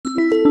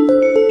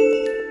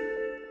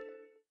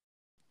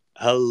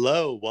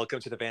Hello, welcome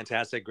to the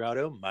Fantastic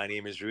Grotto. My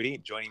name is Rudy.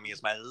 Joining me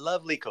is my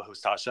lovely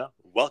co-host Tasha.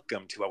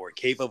 Welcome to our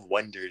Cave of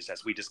Wonders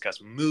as we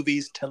discuss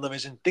movies,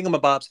 television,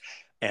 thingamabobs,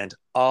 and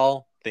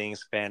all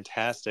things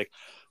fantastic.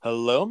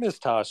 Hello, Miss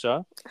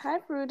Tasha. Hi,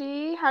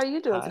 Rudy. How are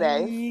you doing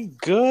today?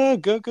 Hi.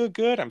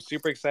 Good. I'm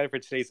super excited for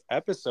today's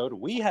episode.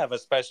 We have a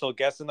special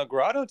guest in the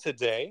grotto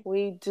today.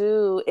 We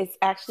do. It's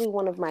actually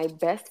one of my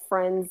best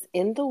friends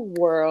in the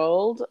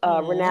world, a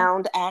Aw.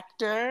 renowned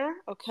actor,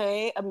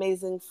 okay?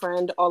 Amazing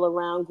friend all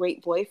around,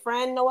 great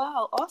boyfriend,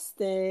 Noel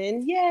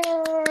Austin. Yay!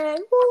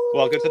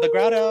 Welcome to the Woo!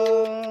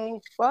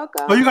 grotto.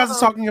 Welcome. Oh, you guys are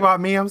talking about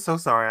me? I'm so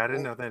sorry. I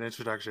didn't know that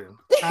introduction.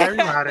 Hi,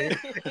 everybody.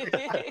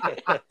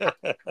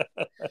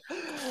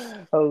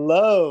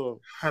 Hello.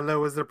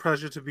 Hello, it's a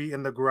pleasure to be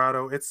in the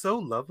grotto. It's so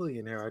lovely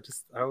in here.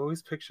 I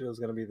always pictured it was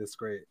going to be this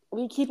great.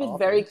 We keep it Oh,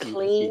 very thank you.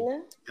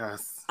 clean.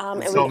 Yes.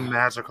 And It's so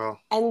magical.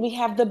 And we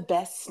have the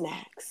best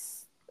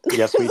snacks.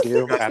 Yes, we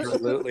do.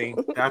 Absolutely.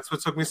 That's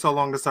what took me so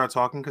long to start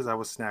talking because I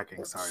was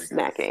snacking. Sorry,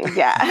 guys. Snacking,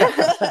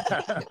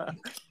 yeah.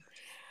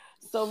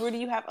 So, Rudy,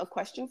 you have a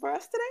question for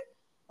us today?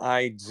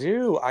 I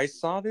do. I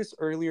saw this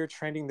earlier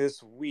trending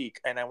this week,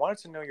 and I wanted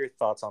to know your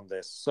thoughts on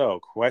this. So,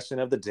 question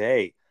of the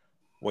day.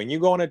 When you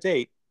go on a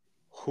date,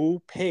 who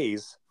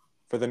pays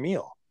for the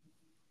meal?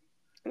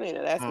 You ain't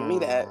asking me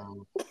that.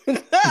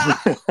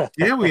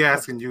 Yeah, we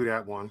asking you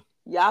that one.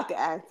 Y'all can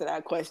answer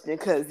that question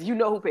because you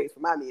know who pays for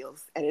my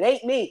meals, and it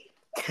ain't me.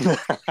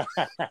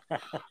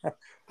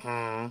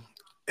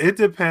 It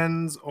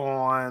depends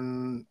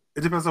on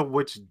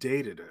which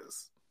date it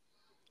is.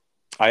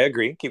 I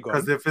agree. Keep going.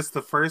 Because if it's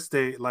the first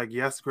date, like,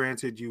 yes,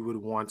 granted, you would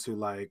want to,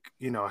 like,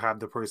 have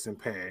the person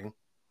pay.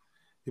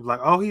 You'd be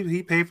like, oh,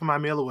 he paid for my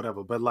meal or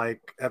whatever. But,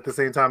 like, at the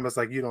same time, it's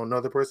like you don't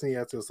know the person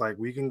yet. So it's like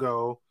we can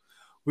go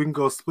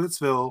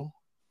Splitsville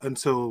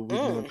until we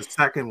do the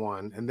second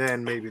one, and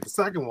then maybe the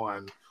second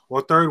one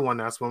or third one.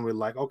 That's when we're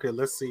like, okay,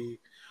 let's see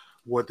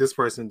what this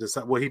person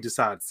what he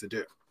decides to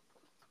do.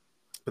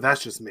 But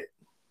that's just me.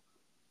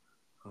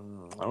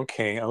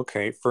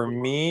 Okay. For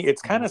me,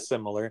 it's kind of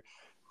similar.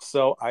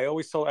 So I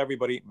always tell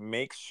everybody,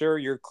 make sure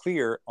you're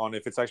clear on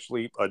if it's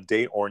actually a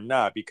date or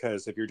not,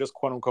 because if you're just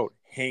quote unquote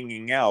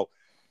hanging out,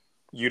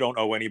 you don't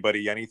owe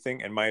anybody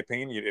anything, in my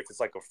opinion. If it's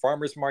like a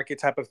farmer's market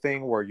type of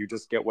thing where you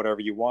just get whatever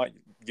you want,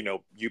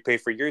 you pay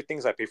for your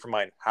things, I pay for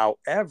mine.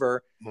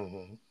 However,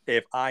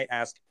 if I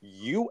ask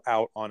you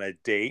out on a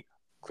date,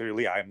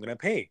 clearly I'm going to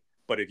pay.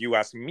 But if you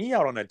ask me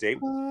out on a date,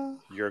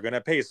 you're going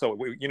to pay. So,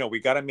 we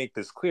got to make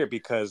this clear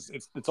because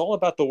it's all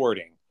about the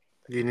wording.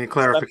 You need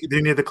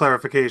You need the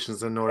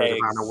clarifications in order to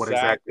find out what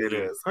exactly it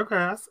is. Okay,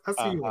 I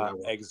see you on that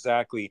one.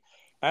 Exactly.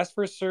 As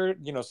for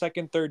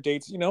second, third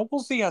dates, we'll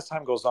see as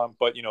time goes on.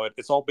 But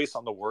it's all based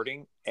on the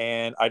wording.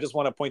 And I just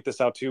want to point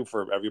this out too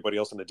for everybody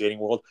else in the dating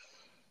world.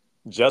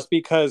 Just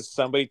because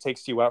somebody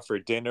takes you out for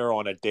dinner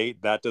on a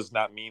date, that does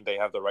not mean they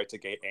have the right to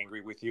get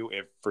angry with you.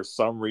 If for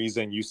some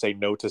reason you say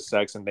no to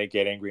sex and they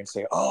get angry and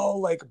say,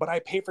 "Oh, but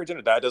I pay for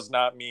dinner," that does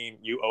not mean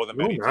you owe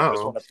them anything.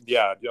 No.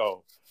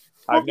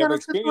 I've never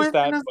experienced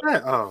that.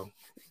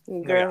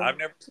 Yeah, I've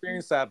never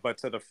experienced that, but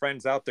to the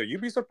friends out there,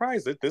 you'd be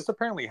surprised that this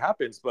apparently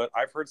happens. But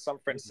I've heard some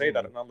friends say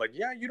that, and I'm like,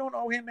 yeah, you don't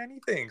owe him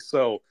anything.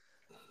 So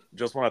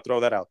just want to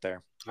throw that out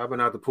there. I've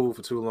been out the pool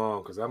for too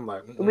long because I'm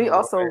like, we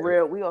also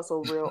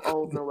real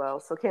old,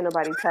 Noel. So can't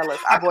nobody tell us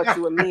I bought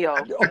you a meal.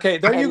 Okay,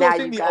 there you go.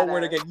 Saying the old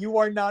word again. You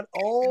are not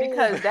old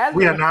because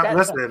we are not.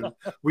 Listen,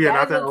 we are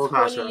not that old.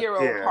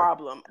 20-year-old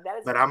problem. That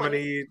is. But I'm gonna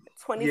need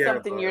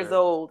 20-something years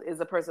old is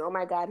a person. Oh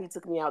my God, he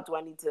took me out. Do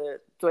I need to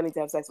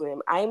have sex with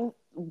him? I'm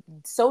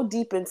so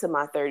deep into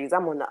my 30s.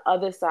 I'm on the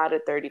other side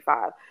of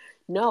 35.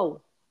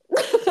 No.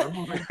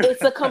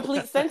 It's a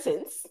complete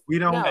sentence. We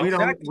don't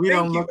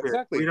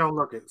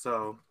look it.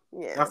 So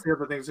yeah, that's the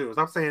other thing too.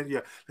 I'm saying,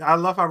 yeah, I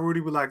love how Rudy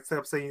would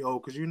stop saying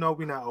old because we're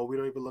not old. We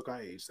don't even look our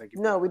age. Thank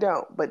you. No, we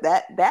don't. But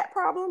that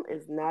problem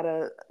is not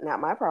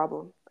my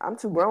problem. I'm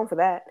too grown for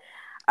that.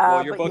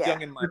 Well, you're both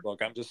young in my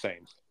book. I'm just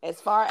saying. As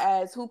far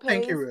as who pays,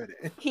 thank you, Rudy.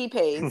 He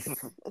pays.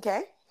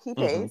 Okay, he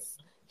pays.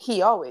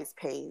 He always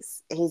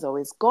pays, and he's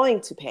always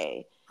going to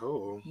pay.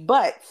 Oh,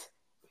 but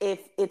if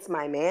it's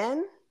my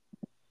man,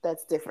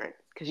 that's different.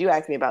 Because you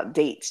asked me about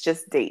dates,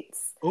 just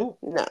dates. Oh.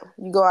 No,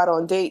 you go out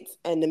on dates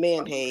and the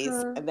man pays,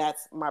 and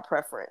that's my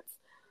preference.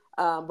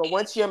 But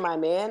once you're my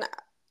man,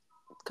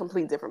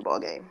 complete different ball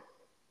game.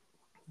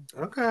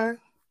 Okay.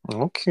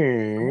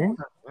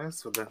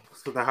 That's for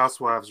the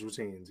housewives'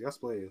 routines. Yes,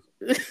 please.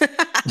 She's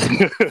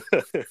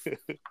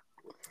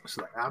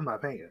like, I'm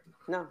not paying.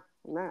 No,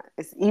 I'm not.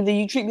 It's either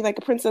you treat me like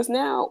a princess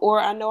now, or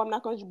I know I'm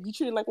not going to be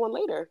treated like one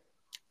later.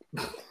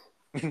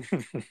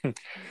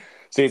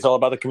 See, it's all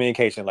about the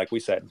communication, like we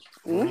said.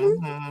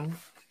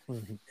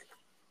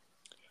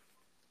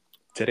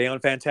 Today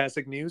on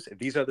Fantastic News,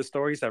 these are the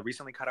stories that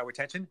recently caught our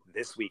attention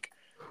this week.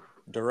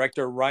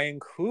 Director Ryan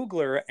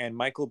Coogler and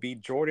Michael B.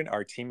 Jordan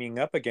are teaming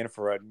up again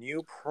for a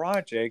new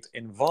project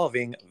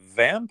involving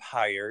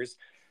vampires.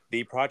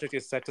 The project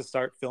is set to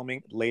start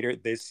filming later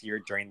this year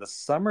during the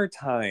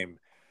summertime.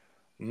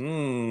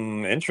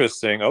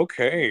 Interesting.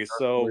 Okay,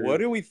 so what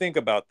do we think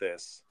about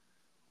this?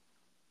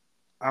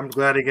 I'm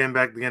glad they're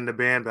getting the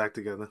band back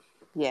together.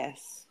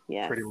 Yes,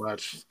 yes. Pretty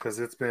much, because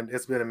it's been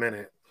a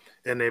minute,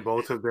 and they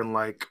both have been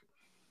like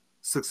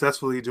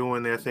successfully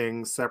doing their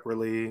things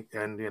separately,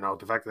 and you know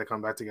the fact that they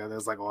come back together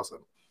is like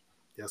awesome.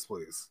 Yes,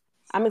 please.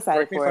 I'm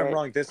excited Correct me if for I'm it.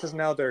 wrong. This is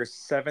now their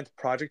 7th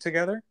project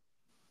together.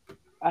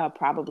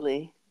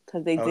 Probably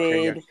because they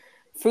Okay, yeah. did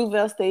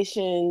Fruitvale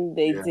Station.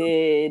 They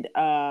did.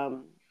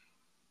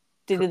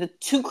 They did the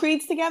 2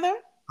 Creeds together.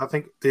 I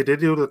think they did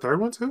do the third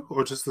one too,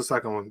 or just the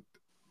second one.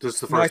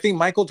 Just the first. No, I think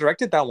Michael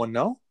directed that one.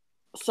 No.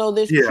 So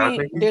there's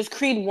Creed. There's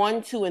Creed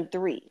 1, 2, and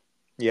 3.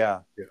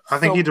 Yeah. I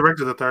think he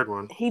directed the third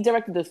one. He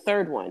directed the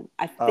third one.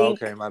 I think. Oh,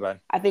 okay, my bad.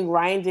 I think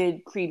Ryan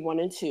did Creed 1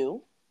 and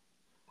 2.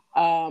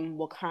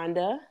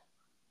 Wakanda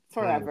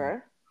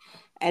Forever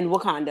and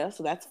Wakanda,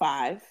 so that's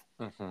 5.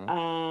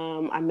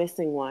 I'm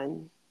missing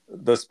one.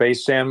 The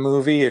Space Jam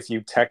movie, if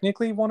you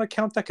technically want to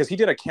count that, because he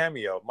did a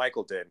cameo.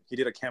 Michael did. He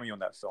did a cameo in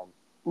that film.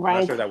 I'm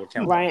not sure that would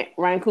count.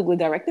 Ryan Coogler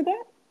directed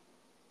that?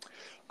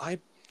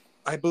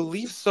 I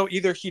believe so.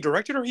 Either he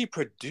directed or he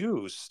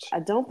produced.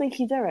 I don't think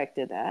he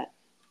directed that.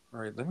 All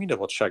right, let me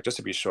double check just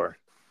to be sure.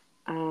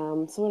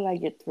 So what did I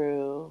get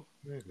through?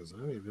 Yeah, because I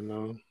don't even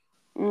know.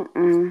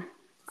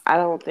 I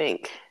don't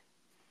think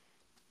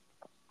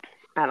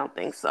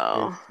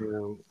so.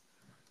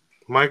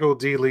 Michael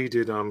D. Lee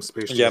did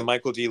Space Jam. Yeah,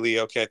 Michael D.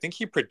 Lee. Okay, I think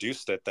he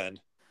produced it then.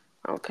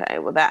 Okay,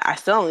 well I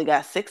still only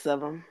got 6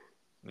 of them.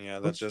 Yeah,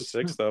 that's just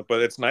 6 though.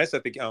 But it's nice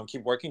that they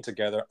keep working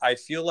together. I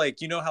feel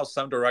like, you know how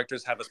some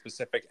directors have a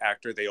specific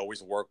actor they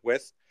always work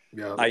with?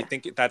 Yeah. I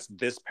think that's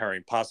this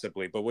pairing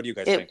possibly. But what do you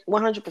guys think?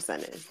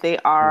 100% is. They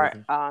are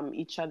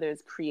each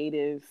other's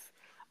creative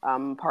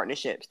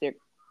partnerships.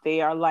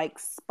 They are like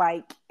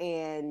Spike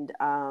and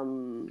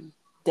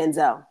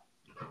Denzel,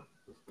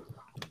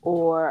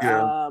 or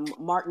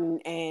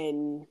Martin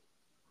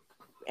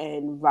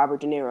and Robert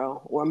De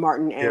Niro, or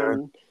Martin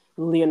and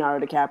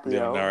Leonardo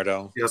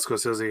DiCaprio. Yes,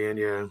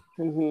 Scorsese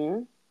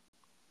and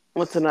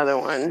What's another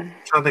one? I'm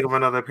trying to think of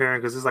another pairing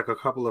because there's like a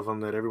couple of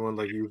them that everyone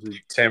like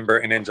usually. Tim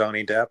Burton and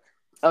Johnny Depp.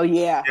 Oh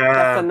yeah,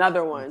 that's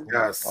another one.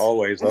 Yes,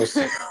 always those.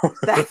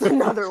 That's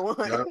another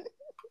one. Yep.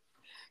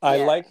 I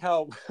like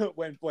how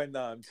when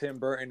Tim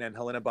Burton and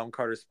Helena Bonham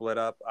Carter split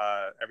up,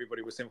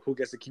 everybody was saying, "Who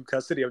gets to keep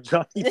custody of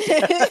Johnny?"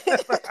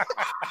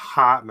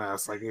 Hot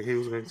mess. Like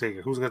who's going to take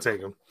it? Who's going to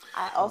take him?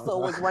 I also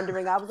was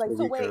wondering. I was like,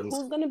 so wait,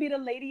 who's going to be the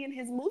lady in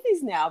his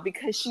movies now?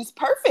 Because she's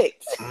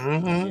perfect.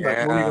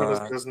 Yeah.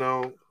 Like, there's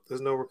no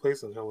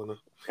replacing Helena.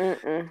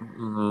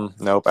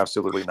 Nope,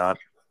 absolutely not.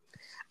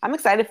 I'm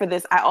excited for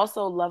this. I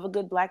also love a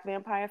good Black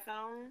vampire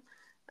film.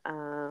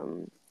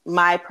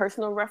 My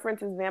personal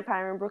reference is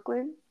Vampire in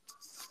Brooklyn.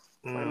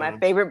 One of my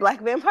favorite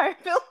Black vampire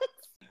films.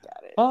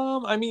 Got it.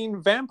 I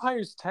mean,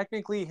 vampires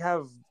technically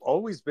have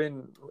always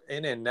been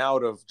in and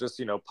out of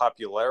just,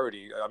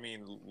 popularity. I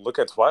mean, look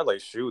at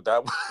Twilight. Shoot,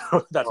 that's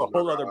a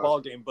whole other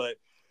ballgame. But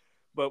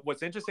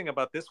what's interesting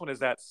about this one is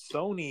that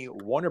Sony,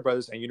 Warner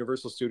Brothers, and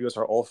Universal Studios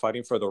are all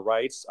fighting for the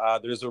rights.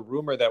 There's a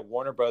rumor that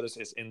Warner Brothers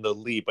is in the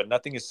lead, but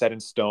nothing is set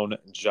in stone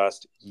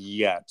just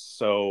yet.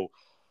 So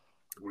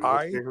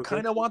I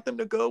kind of want them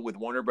to go with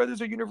Warner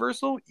Brothers or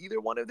Universal,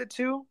 either one of the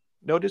two.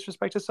 No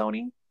disrespect to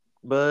Sony,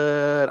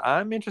 but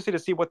I'm interested to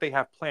see what they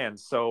have planned.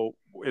 So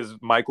is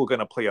Michael going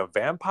to play a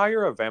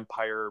vampire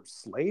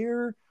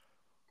slayer?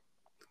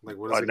 Like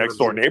what is a next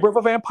door neighbor of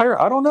a vampire?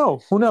 I don't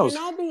know. Who knows?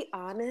 Can I be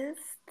honest?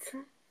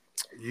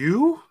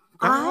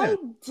 I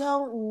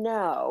don't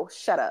know.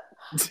 Shut up.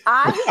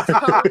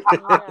 I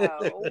don't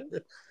know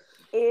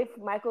if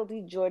Michael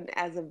B. Jordan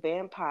as a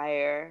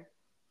vampire,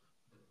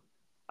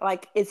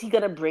 like, is he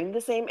gonna bring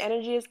the same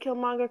energy as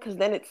Killmonger? Because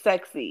then it's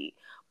sexy.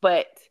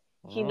 But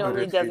he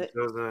normally doesn't.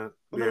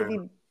 But if he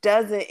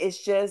doesn't,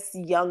 it's just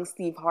young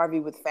Steve Harvey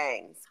with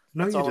fangs.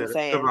 That's all I'm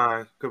saying.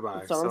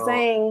 Goodbye. That's all I'm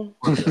saying.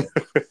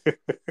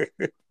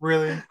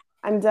 Really?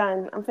 I'm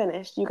done. I'm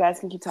finished. You guys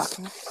can keep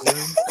talking.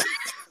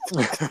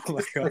 Oh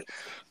my God.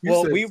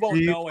 Well, we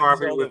won't know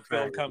until the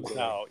film comes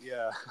out.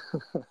 Yeah.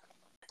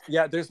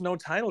 Yeah, there's no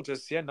title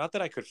just yet. Not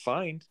that I could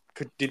find.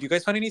 Did you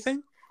guys find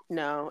anything?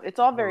 No, it's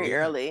all very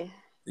early.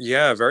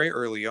 Yeah, very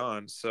early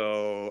on.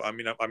 So, I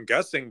mean, I'm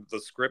guessing the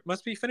script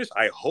must be finished.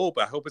 I hope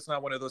it's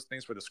not one of those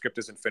things where the script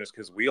isn't finished,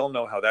 because we all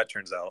know how that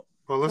turns out.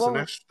 Well, listen,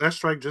 that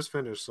strike just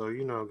finished, so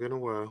get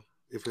well.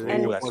 If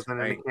it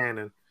wasn't in the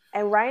canon.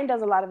 And Ryan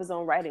does a lot of his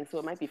own writing, so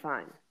it might be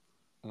fine.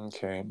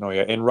 Okay. No,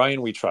 yeah. And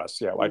Ryan, we trust.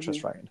 Yeah, I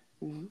trust Ryan.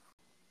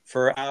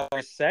 For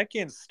our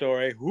second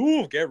story,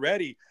 get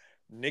ready.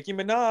 Nicki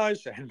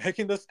Minaj and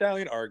Megan Thee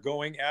Stallion are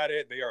going at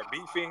it. They are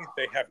beefing.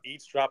 They have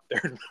each dropped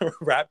their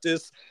rap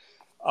diss.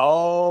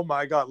 Oh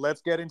my God, let's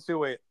get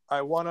into it.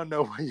 I want to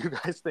know what you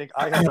guys think.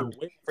 I have been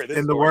waiting for this.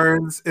 In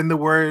the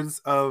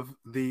words of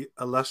the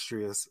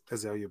illustrious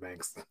Azalea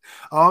Banks.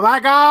 Oh my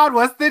God,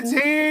 what's the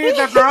tea?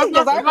 The girls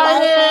are fighting.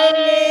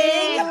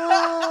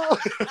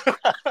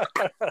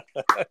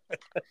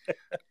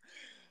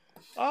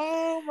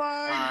 Oh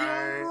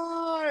my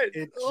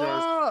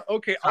God.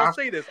 Okay, I'll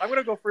say this. I'm going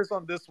to go first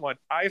on this one.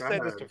 I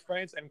said this to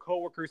friends and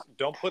coworkers.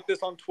 Don't put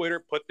this on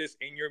Twitter. Put this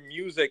in your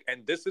music.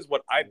 And this is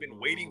what I've been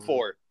waiting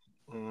for.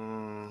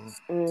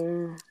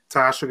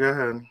 Tasha, go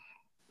ahead.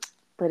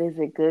 But is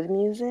it good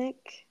music?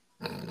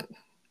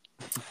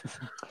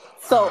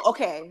 So,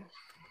 okay.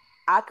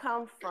 I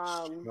come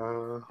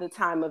from the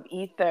time of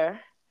Ether,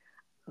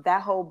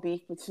 that whole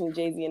beef between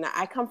Jay-Z and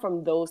I come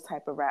from those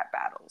type of rap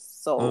battles.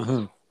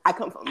 So I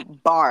come from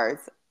bars,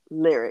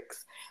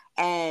 lyrics.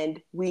 And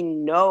we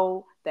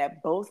know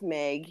that both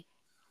Meg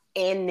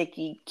and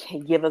Nicki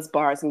can give us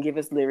bars and give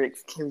us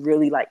lyrics, can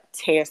really like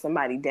tear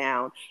somebody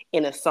down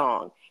in a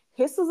song.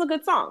 Hiss was a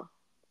good song.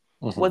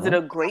 Was it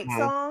a great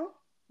song?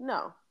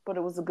 No, but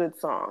it was a good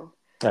song.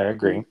 I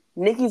agree.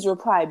 Nicki's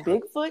Reply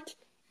Bigfoot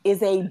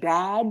is a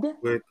bad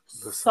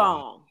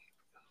song.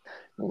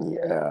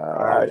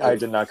 Yeah, I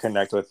did not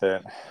connect with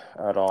it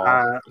at all.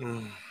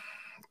 I'm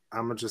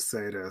gonna just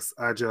say this.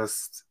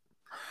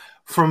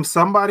 From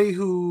somebody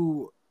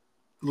who,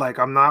 like,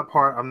 I'm not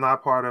part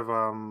of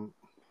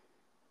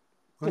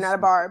You're not a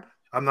Barb.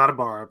 I'm not a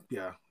Barb.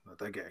 Yeah, not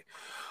that gay.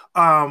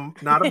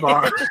 Not a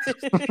Barb.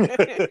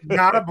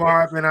 Not a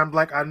Barb. And I'm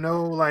like, I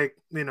know, like,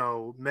 you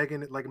know,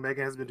 Megan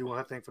has been doing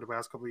her thing for the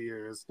past couple of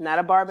years. Not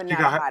a Barb and not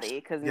a hottie,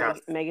 because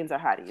Megan's are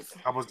hotties.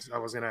 I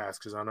was gonna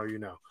ask because I know you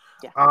know.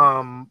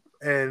 Yeah.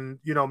 And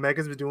you know,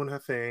 Megan's been doing her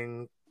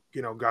thing,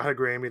 you know, got her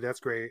Grammy,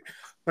 that's great.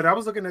 But I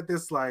was looking at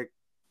this like,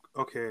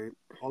 okay,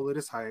 all of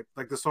this hype.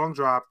 Like the song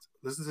dropped,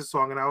 listen to the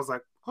song, and I was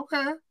like,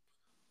 okay.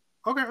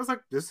 I was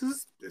like, this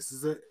is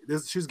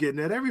she's getting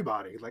at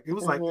everybody. Like it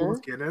was like it was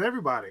getting at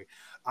everybody.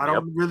 I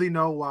don't really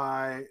know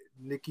why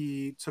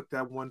Nicki took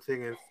that one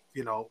thing and,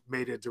 you know,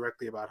 made it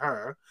directly about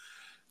her.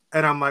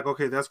 And I'm like,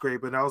 okay, that's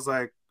great. But I was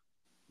like,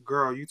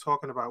 girl, you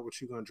talking about what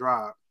you're gonna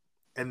drop,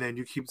 and then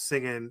you keep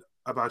singing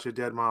about your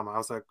dead mama. I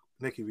was like,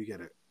 Nicki, we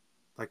get it.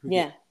 Like, we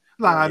get it.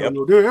 Like, I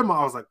know your dead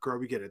mama. I was like, girl,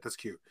 we get it. That's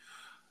cute.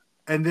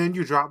 And then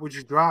you drop what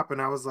you drop,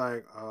 and I was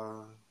like,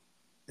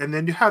 and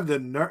then you have the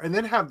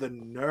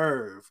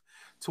nerve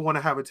to want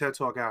to have a TED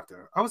Talk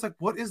after. I was like,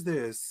 what is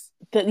this?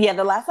 The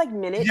last like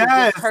minute is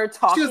just her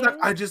talking. She was like,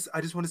 I just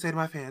want to say to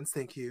my fans,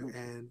 thank you.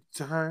 And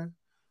to her.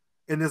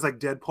 And there's like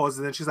dead pause,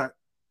 and then she's like,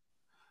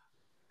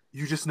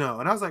 you just know.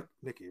 And I was like,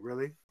 Nicki,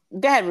 really?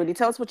 Go ahead, Rudy.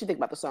 Tell us what you think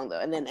about the song, though,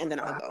 and then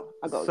I'll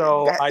go.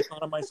 So I thought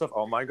to myself,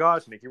 oh my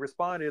gosh, Nicki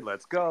responded.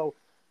 Let's go.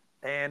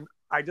 And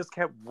I just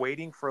kept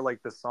waiting for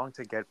like the song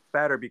to get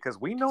better because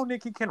we know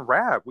Nicki can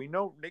rap. We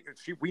know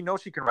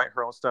she can write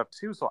her own stuff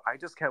too. So I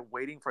just kept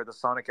waiting for the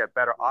song to get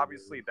better.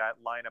 Obviously, that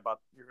line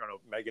about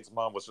Megan's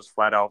mom was just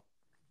flat out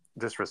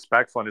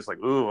disrespectful, and it's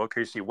like, ooh,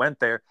 okay, she went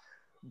there.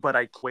 But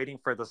I kept waiting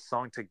for the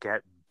song to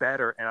get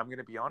better. And I'm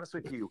gonna be honest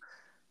with you,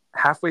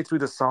 halfway through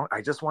the song,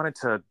 I just wanted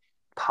to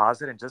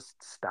pause it and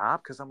just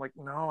stop because I'm like,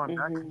 no, I'm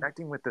not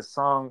connecting with this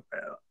song.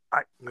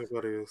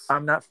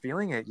 I'm not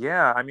feeling it.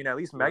 Yeah, I mean, at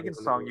least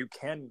Megan's song, you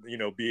can,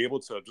 be able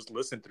to just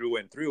listen through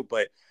and through.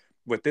 But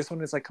with this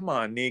one, it's like, come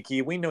on,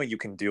 Nicki, we know you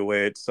can do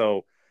it.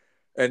 So,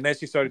 and then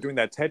she started doing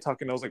that TED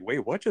Talk, and I was like,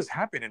 wait, what just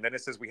happened? And then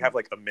it says we have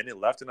like a minute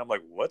left, and I'm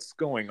like, what's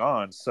going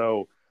on?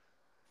 So,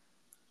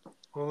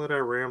 all of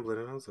that rambling,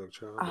 and I was like,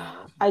 child.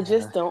 I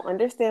just don't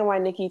understand why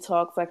Nicki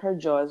talks like her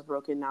jaw is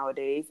broken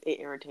nowadays. It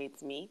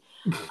irritates me.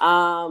 It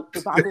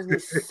bothers me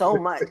so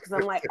much because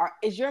I'm like,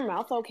 is your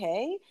mouth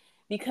okay?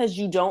 Because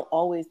you don't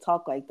always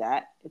talk like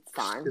that. It's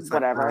fine. It's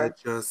whatever. Like, I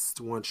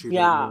just want you to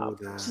know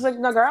that. She's like,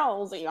 the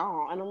girls,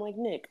 y'all. And I'm like,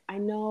 Nick, I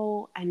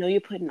know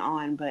you're putting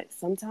on, but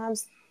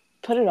sometimes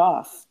put it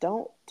off.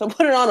 Don't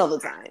put it on all the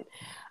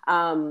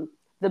time.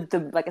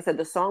 Like I said,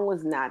 the song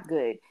was not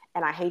good.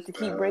 And I hate to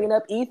keep bringing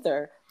up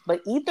Ether,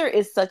 but Ether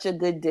is such a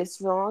good diss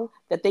song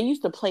that they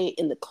used to play it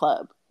in the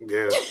club.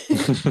 Yeah.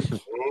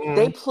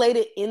 They played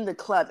it in the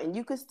club, and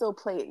you can still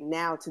play it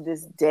now to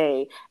this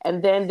day.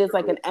 And then there's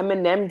like an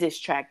Eminem diss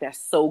track that's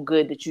so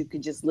good that you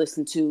could just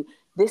listen to.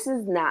 This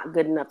is not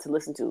good enough to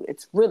listen to.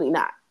 It's really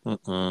not.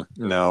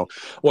 No.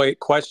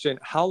 Wait, question.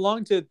 How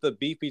long did the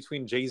beef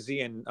between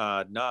Jay-Z and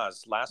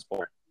Nas last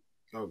for?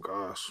 Oh,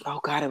 gosh. Oh,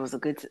 God, it was a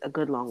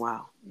good long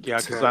while. Yeah,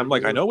 because I'm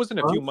like, I know it wasn't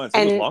a few months.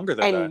 It was longer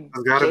than that.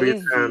 It's got to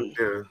be 10,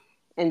 yeah.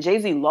 And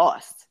Jay-Z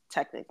lost,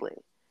 technically.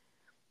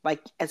 Like,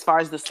 as far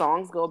as the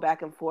songs go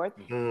back and forth,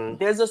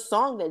 there's a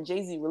song that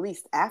Jay-Z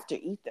released after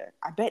Ether.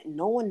 I bet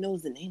no one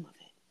knows the name of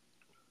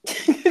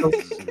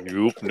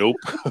it. Nope.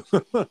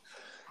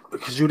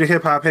 Because you the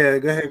hip-hop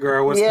head. Go ahead,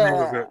 girl. What's the name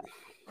of it?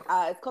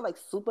 It's called, like,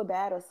 Super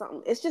Bad or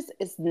something.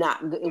 It's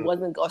not good. It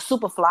wasn't, or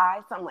Super Fly,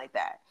 something like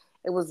that.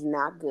 It was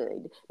not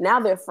good. Now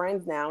they're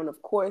friends now, and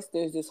of course,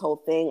 there's this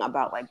whole thing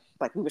about, like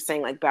we were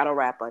saying, like, battle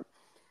rap, like,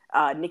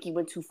 Nicki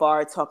went too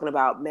far talking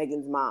about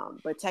Megan's mom,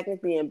 but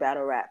technically in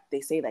battle rap, they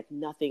say like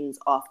nothing's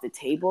off the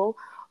table.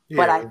 Yeah.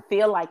 But I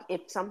feel like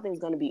if something's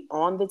going to be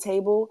on the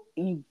table,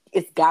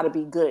 it's got to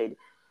be good.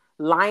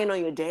 Lying on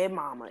your dead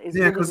mama is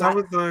because I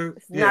was like,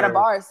 it's not a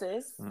bar,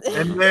 sis.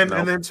 And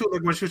then too,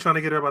 like when she was trying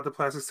to get her about the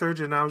plastic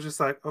surgeon, I was just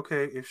like,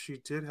 okay, if she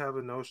did have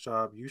a nose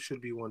job, you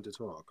should be one to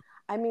talk.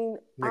 I mean,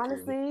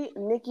 honestly,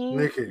 Nicki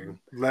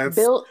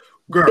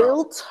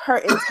built her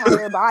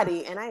entire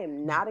body, and I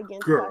am not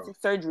against plastic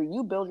surgery.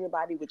 You build your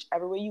body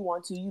whichever way you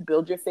want to. You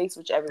build your face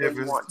whichever way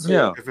you want to.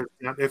 Yeah.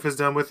 If it's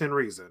done within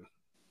reason.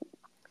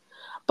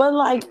 But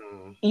like,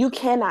 you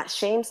cannot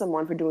shame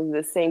someone for doing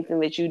the same thing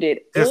that you did.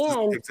 Yes,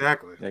 And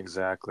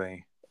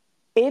exactly.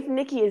 If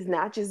Nikki is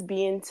not just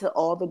being to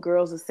all the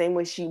girls the same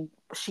way she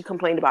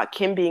complained about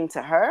Kim being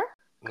to her,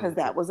 because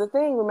that was a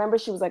thing. Remember,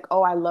 she was like,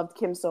 "Oh, I loved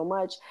Kim so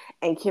much,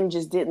 and Kim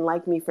just didn't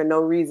like me for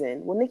no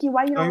reason." Well, Nikki,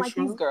 why you don't like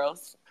these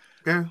girls?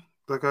 Yeah,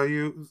 like, are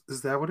you?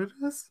 Is that what it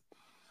is?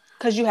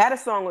 Because you had a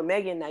song with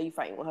Megan, now you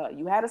fighting with her.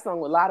 You had a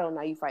song with Lotto,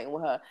 now you fighting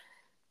with her.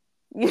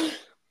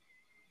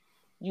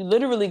 You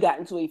literally got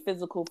into a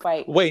physical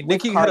fight. Wait,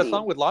 Nikki had a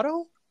song with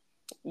Lotto?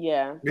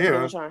 Yeah.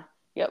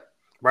 Yep.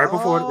 Right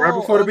before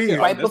the beef.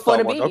 Right before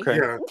the beef. Okay.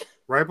 Yeah.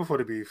 Right before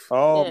the beef.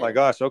 Oh my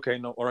gosh. Okay.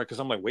 No. All right. Because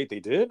I'm like, wait, they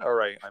did? All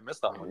right. I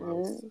missed that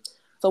one.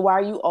 So why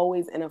are you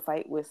always in a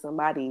fight with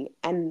somebody?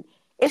 And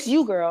it's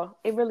you, girl.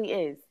 It really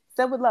is.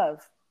 Said with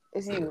love.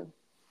 It's you.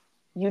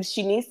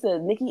 She needs to.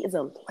 Nikki is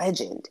a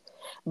legend.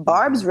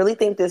 Barbs really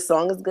think this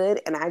song is good,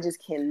 and I just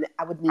can't.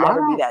 I would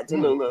never be that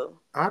Delulu.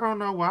 I don't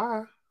know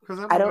why. Because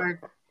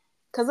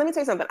Because let me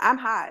tell you something. I'm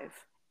Hive,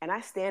 and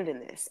I stand in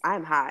this.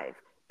 I'm Hive.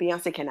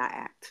 Beyonce cannot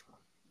act.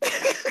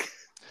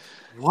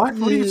 What?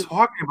 What are you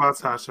talking about,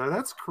 Tasha?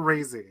 That's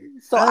crazy.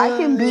 So I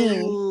can be,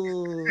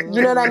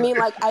 you know what I mean?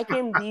 Like, I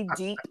can be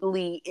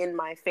deeply in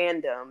my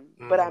fandom,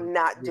 but I'm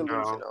not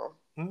delusional.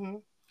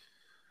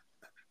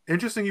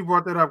 Interesting you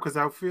brought that up, because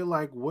I feel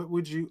like,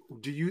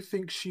 do you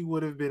think she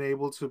would have been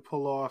able to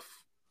pull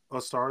off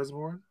A Star Is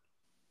Born?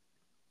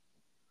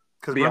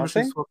 Because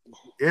Beyonce?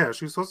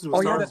 She was supposed to do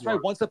Oh, yeah, that's right.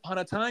 Once upon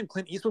a time,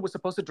 Clint Eastwood was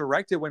supposed to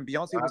direct it when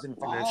Beyonce was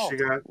involved.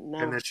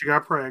 And then she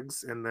got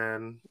pregs, and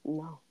then...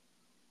 No.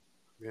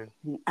 Yeah.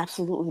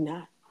 Absolutely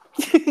not.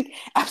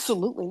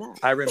 Absolutely not.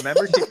 I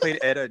remember she played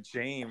Etta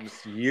James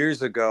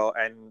years ago,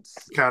 and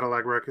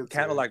Cadillac Records.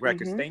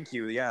 Thank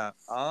you. Yeah.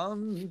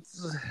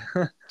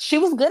 She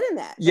was good in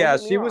that. Yeah,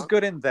 she was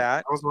good in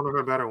that. That was one of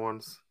her better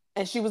ones.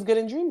 And she was good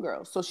in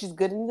Dreamgirls. So she's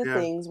good in the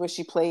things where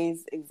she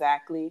plays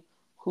exactly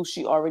who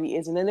she already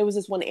is. And then there was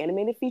this one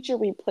animated feature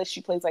where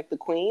she plays like the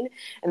queen,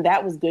 and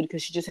that was good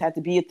because she just had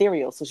to be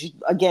ethereal. So she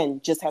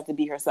again just had to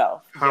be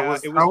herself. How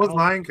was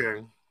Lion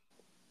King?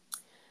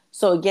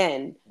 So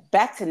again,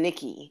 back to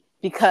Nikki,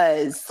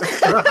 because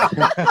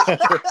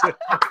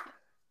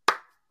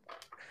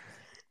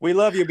we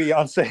love you,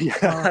 Beyonce.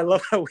 I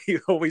love how we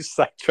always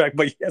sidetrack,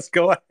 but yes,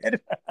 go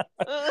ahead.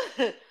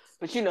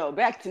 But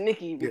back to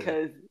Nikki,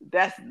 because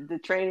that's the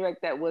train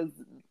wreck that was.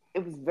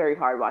 It was very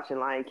hard watching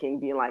Lion King,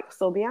 being like,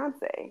 so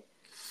Beyonce,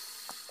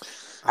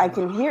 I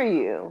can hear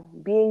you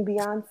being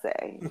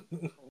Beyonce.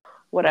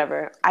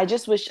 Whatever. I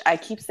just wish, I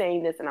keep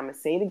saying this, and I'm going to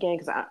say it again,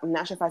 because I'm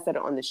not sure if I said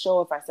it on the show,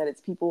 if I said it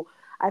to people.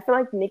 I feel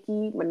like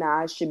Nicki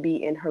Minaj should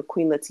be in her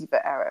Queen Latifah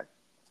era.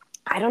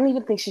 I don't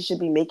even think she should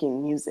be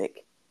making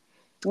music.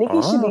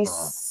 Nicki should be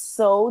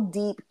so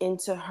deep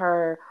into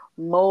her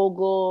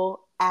mogul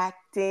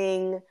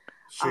acting,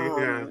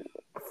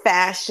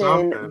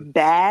 fashion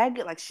bag.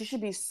 Like, she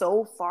should be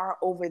so far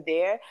over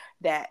there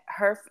that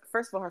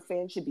first of all, her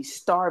fans should be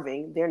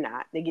starving. They're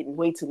not. They're getting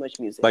way too much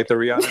music. Like the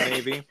Rihanna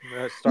Navy,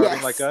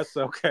 starving like us.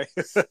 Okay.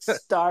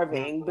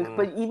 Starving.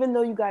 But even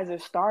though you guys are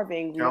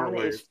starving,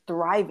 Rihanna is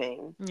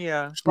thriving.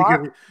 Yeah.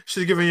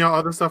 She's giving y'all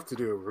other stuff to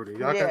do, Rudy.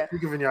 She's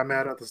giving y'all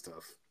mad other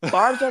stuff.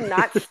 Barbs are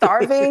not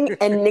starving,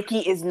 and Nicki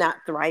is not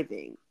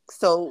thriving.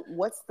 So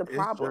what's the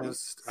problem?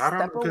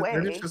 Step away.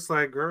 Then it's just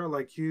like, girl,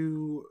 like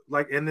you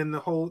like, and then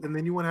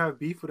you want to have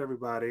beef with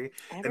everybody.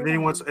 And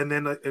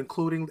then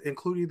including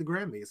the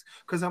Grammys,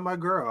 because I'm like,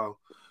 girl,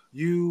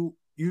 you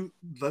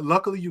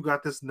luckily you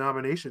got this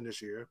nomination this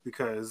year,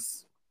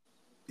 because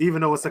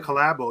even though it's a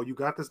collabo, you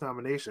got this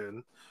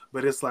nomination,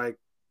 but it's like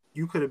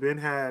you could have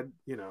had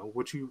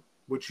what you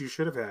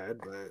should have had,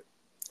 but.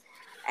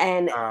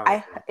 And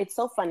it's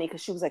so funny because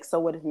she was like, so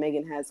what if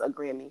Megan has a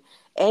Grammy?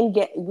 And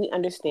we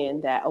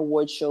understand that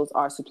award shows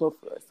are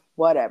superfluous.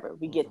 Whatever.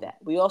 We get that.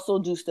 We also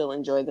do still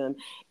enjoy them,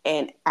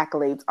 and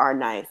accolades are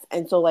nice.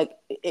 And so, like,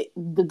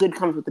 the good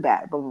comes with the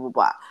bad, blah, blah, blah,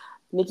 blah.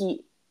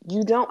 Nikki,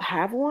 you don't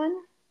have one,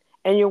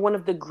 and you're one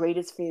of the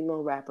greatest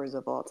female rappers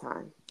of all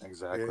time.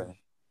 Exactly. Yeah.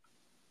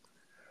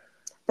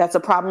 That's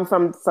a problem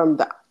from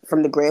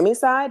the Grammy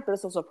side, but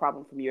it's also a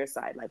problem from your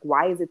side. Like,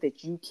 why is it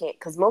that you can't?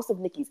 Because most of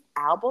Nicki's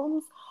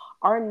albums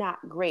are not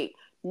great.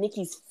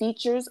 Nicki's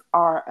features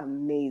are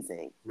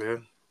amazing. Yeah.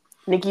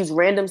 Nicki's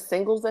random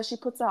singles that she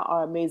puts out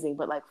are amazing,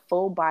 but like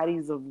full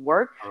bodies of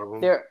work,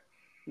 they're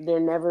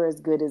never as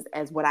good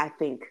as what I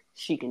think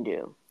she can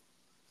do.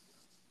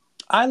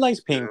 I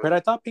liked Pink Print.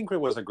 I thought Pink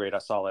Print was a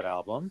solid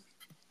album.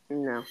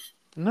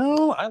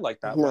 No, I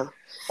like that one.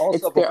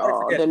 Also,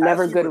 they're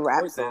never good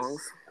rap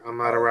songs. I'm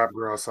not a rap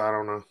girl, so I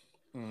don't know.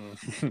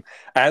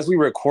 As we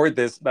record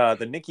this,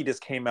 the Nicki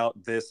disc came out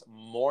this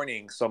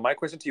morning. So my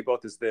question to you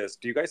both is this: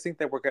 do you guys think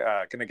that we're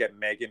gonna get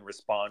Megan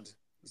respond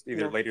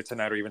either later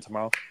tonight or even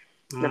tomorrow?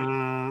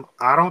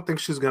 I don't think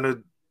she's gonna.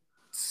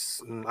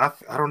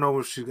 I don't know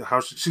if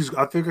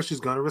I think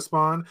she's gonna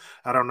respond.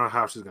 I don't know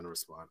how she's gonna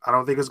respond. I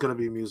don't think it's gonna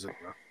be music,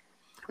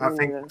 though.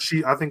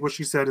 I think what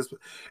she said is,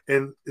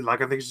 and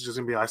like I think she's just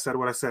gonna be, I said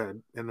what I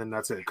said, and then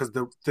that's it. Because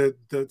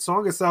the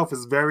song itself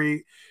is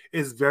very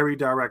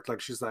direct.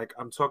 Like she's like,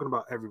 I'm talking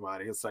about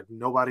everybody. It's like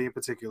nobody in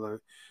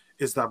particular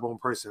is that one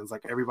person. It's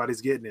like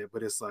everybody's getting it,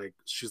 but it's like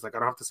she's like, I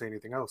don't have to say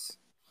anything else.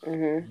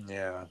 Mm-hmm.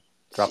 Yeah.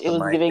 It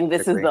was giving,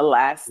 this is the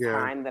last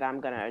time that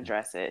I'm gonna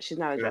address it. She's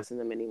not addressing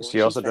them anymore.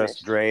 She also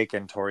addressed Drake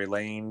and Tory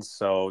Lanez,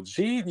 so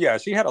she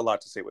had a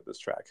lot to say with this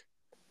track.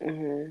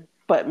 Mm-hmm.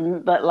 But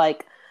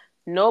like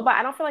nobody,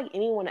 I don't feel like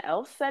anyone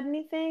else said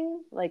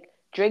anything. Like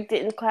Drake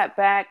didn't clap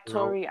back.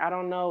 Tory, I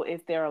don't know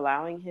if they're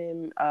allowing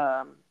him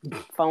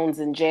phones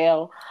in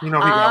jail. He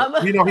got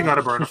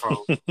to burn a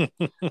phone. I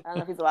don't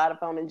know if he's allowed a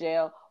phone in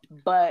jail.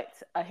 But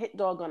a hit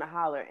dog gonna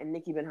holler, and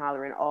Nicki been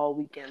hollering all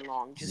weekend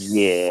long, just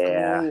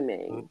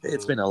screaming.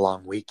 It's been a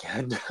long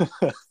weekend.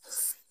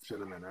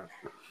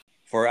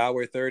 For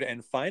our third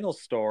and final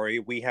story,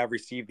 we have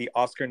received the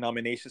Oscar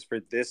nominations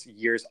for this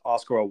year's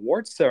Oscar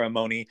Awards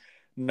ceremony.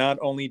 Not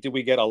only did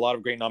we get a lot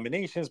of great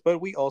nominations, but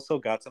we also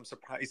got some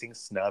surprising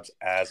snubs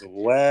as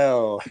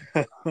well.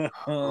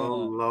 Oh,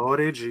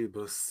 Lordy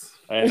Jeebus.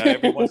 And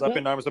everyone's up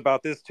in arms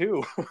about this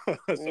too.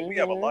 So we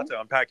have a lot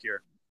to unpack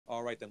here.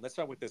 All right, then let's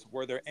start with this.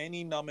 Were there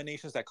any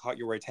nominations that caught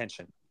your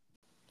attention?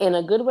 In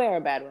a good way or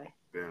a bad way?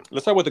 Yeah.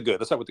 Let's start with the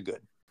good.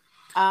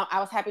 I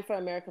was happy for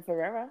America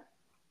Ferrera.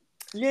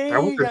 Yeah,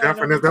 that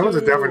was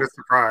a definite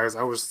surprise.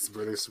 I was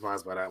really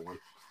surprised by that one.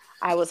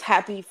 I was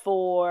happy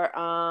for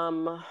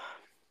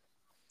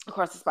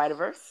Across the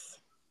Spider-Verse.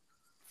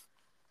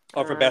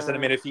 Oh, for Best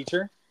Animated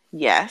Feature?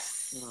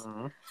 Yes.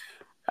 Mm-hmm.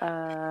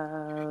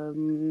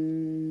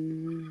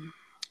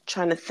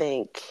 Trying to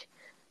think.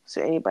 Is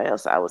there anybody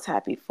else I was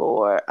happy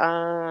for?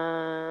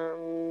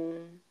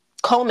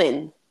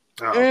 Coleman.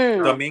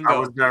 Domingo. I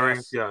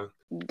was yeah.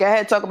 Go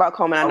ahead, talk about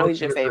Coleman. I know he's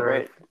your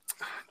favorite.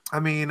 I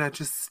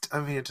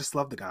just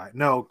love the guy.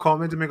 No,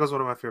 Coleman Domingo is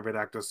one of my favorite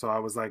actors, so I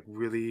was like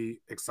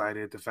really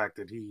excited the fact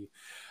that he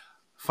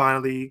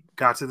finally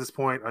got to this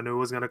point. I knew it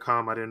was going to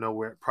come. I didn't know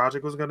where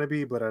project was going to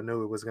be, but I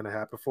knew it was going to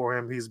happen for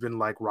him. He's been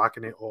like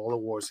rocking it all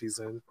award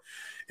season,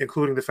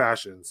 including the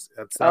fashions.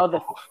 That's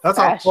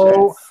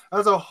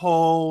a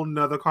whole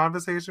nother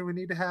conversation we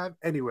need to have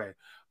anyway.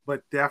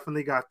 But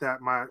definitely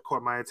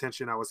caught my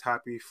attention. I was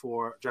happy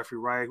for Jeffrey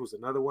Wright, who's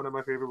another one of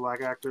my favorite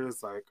Black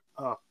actors. Like,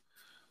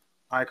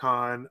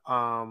 icon.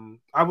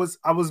 It was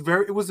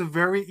a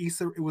very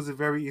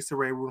Issa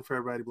Rae room for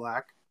everybody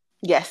Black.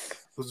 Yes.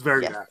 It was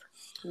very bad.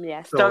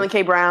 Yeah. Sterling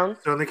K. Brown.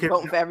 Voting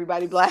for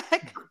everybody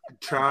Black.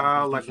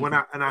 Child, like when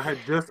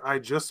I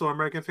just saw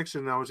American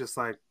Fiction and I was just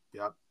like,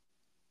 yep,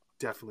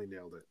 definitely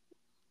nailed it.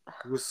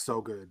 It was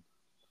so good.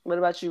 What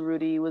about you,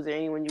 Rudy? Was there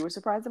anyone you were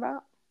surprised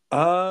about?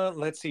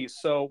 Let's see.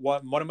 So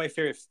one of my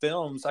favorite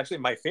films, actually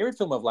my favorite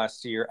film of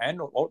last year,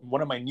 and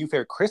one of my new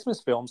favorite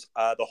Christmas films,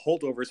 The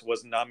Holdovers,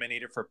 was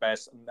nominated for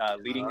Best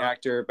Leading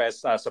Actor,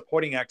 Best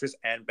Supporting Actress,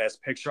 and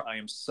Best Picture. I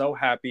am so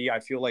happy. I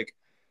feel like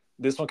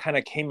this one kind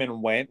of came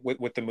and went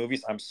with the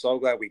movies. I'm so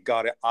glad we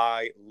got it.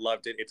 I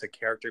loved it. It's a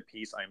character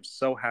piece. I'm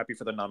so happy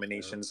for the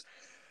nominations.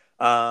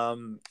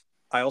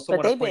 I also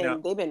want to point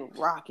out they've been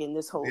rocking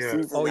this whole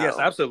season. Oh, yes,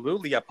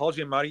 absolutely. Yeah, Paul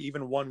Giamatti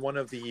even won one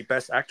of the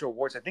Best Actor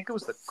awards. I think it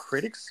was the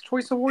Critics'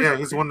 Choice Awards. Yeah,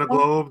 he's won the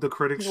Globe, the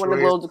Critics'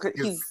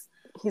 Choice.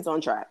 He's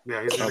on track.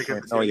 Yeah, he's gonna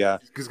get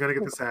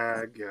the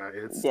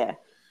SAG.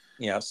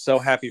 Yeah, so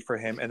happy for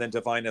him. And then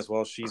Divine as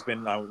well. She's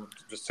been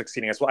just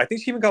succeeding as well. I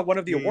think she even got one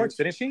of the awards,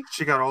 didn't she?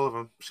 She got all of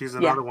them. She's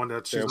another one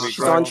that she's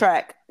on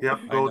track. Yep,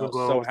 Golden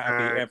Globe. So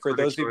happy. And for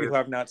those of you who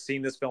have not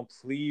seen this film,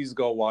 please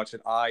go watch it.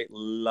 I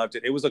loved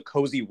it. It was a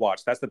cozy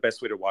watch. That's the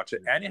best way to watch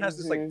it. And it has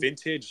this like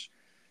vintage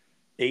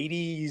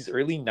 80s,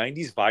 early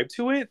 90s vibe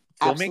to it.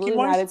 Absolutely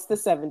not. It's the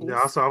 70s.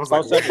 Yeah, so I was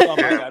like, oh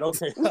my God,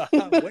 okay.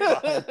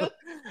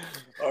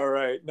 All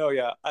right. No,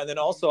 yeah. And then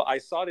also I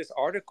saw this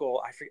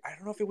article. I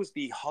don't know if it was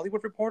the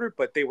Hollywood Reporter,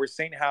 but they were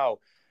saying how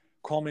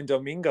Coleman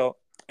Domingo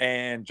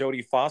and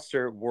Jodie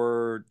Foster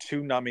were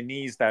two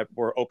nominees that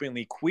were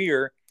openly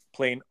queer,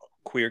 playing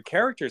queer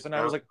characters. And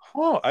I was like,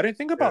 I didn't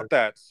think about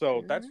that.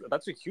 So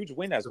that's a huge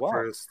win as well.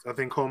 First, I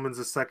think Coleman's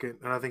the second,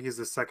 and I think he's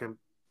the second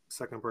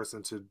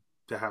person to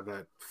have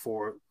that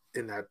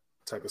in that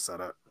type of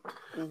setup.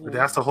 But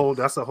that's a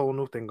whole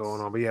new thing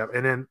going on. But yeah,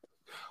 and then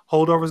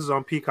Holdovers is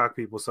on Peacock,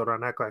 people, so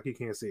don't act like you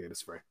can't see it.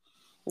 It's free.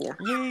 Yeah.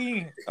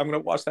 Yay. I'm gonna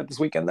watch that this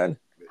weekend then.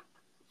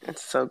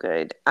 It's so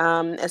good.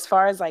 As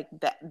far as like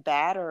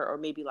bad or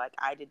maybe like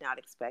I did not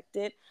expect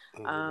it.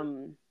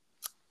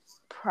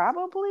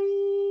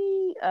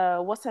 Probably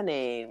what's her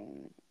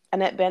name?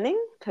 Annette Bening,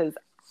 because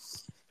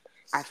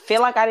I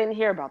feel like I didn't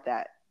hear about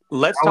that.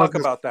 Let's talk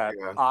about that.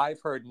 Yeah.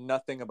 I've heard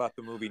nothing about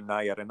the movie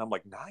Naiad, and I'm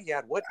like,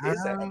 Naiad, what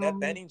is that? Annette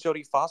Bening,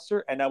 Jodie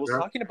Foster, and I was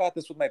talking about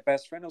this with my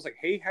best friend. I was like,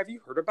 hey, have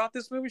you heard about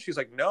this movie? She's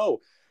like, no.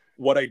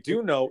 What I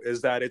do know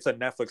is that it's a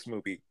Netflix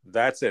movie.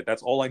 That's it.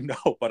 That's all I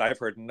know, but I've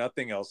heard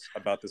nothing else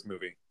about this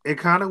movie. It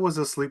kind of was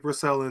a sleeper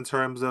cell in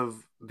terms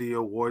of the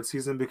award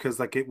season because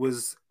like it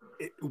was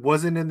it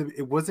wasn't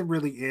it was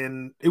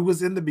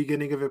in the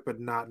beginning of it, but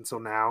not until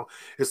now.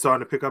 It's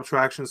starting to pick up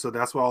traction. So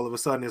that's why all of a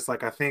sudden it's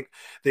like, I think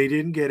they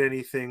didn't get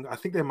anything. I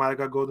think they might have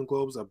got Golden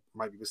Globes. I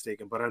might be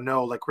mistaken, but I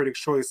know like Critics'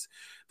 Choice,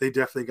 they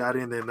definitely got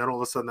in there. And then all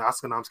of a sudden the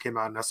Oscar noms came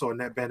out and I saw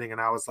Annette Bening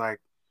and I was like,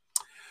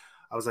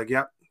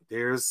 yep,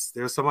 there's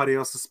somebody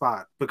else's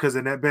spot, because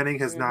Annette Bening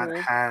has not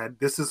had,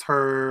 this is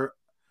her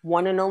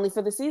one and only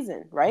for the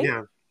season, right?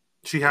 Yeah.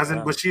 She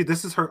hasn't, but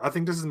this is her, I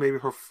think this is maybe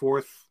her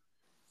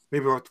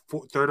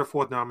third or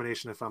fourth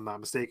nomination, if I'm not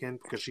mistaken,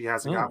 because she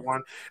hasn't got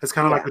one. It's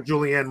kind of like a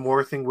Julianne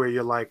Moore thing where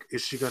you're like,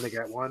 is she going to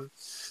get one?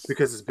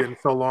 Because it's been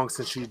so long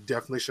since she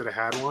definitely should have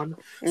had one.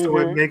 So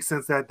it makes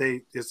sense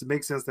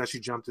that she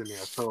jumped in there.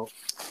 So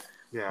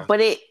yeah.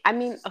 But it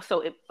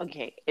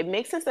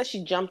makes sense that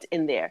she jumped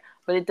in there,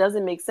 but it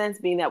doesn't make sense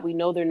being that we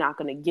know they're not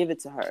going to give it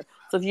to her.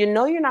 So if you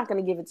know you're not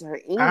going to give it to her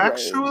anyway.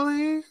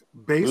 Actually,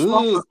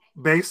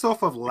 based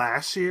off of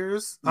last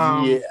year's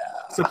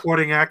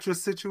supporting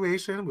actress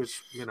situation, which,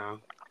 you know,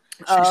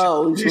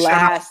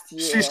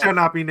 she shall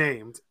not be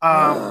named.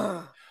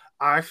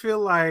 I feel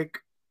like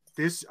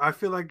this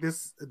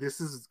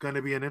is going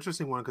to be an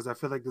interesting one, because I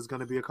feel like there's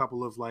going to be a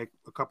couple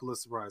of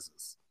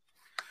surprises.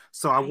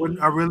 So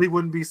I really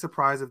wouldn't be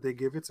surprised if they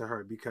give it to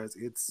her, because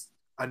it's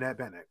Annette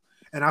Bening.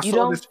 And I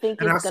saw the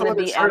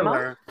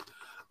trailer.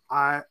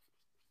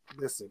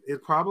 Listen,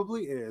 it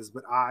probably is,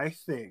 but I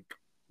think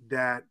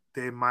that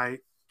they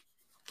might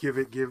give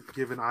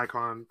an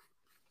icon,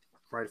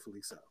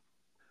 rightfully so.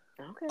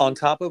 Okay. On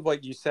top of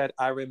what you said,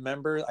 I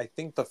remember, I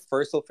think the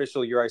first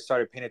official year I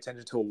started paying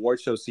attention to award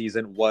show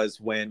season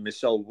was when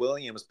Michelle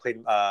Williams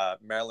played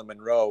Marilyn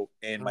Monroe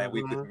in My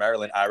Week with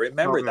Marilyn. I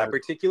remember that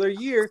particular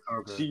year,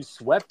 she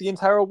swept the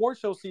entire award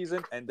show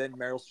season, and then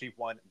Meryl Streep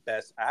won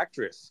Best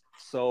Actress.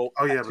 So,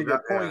 to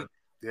your point,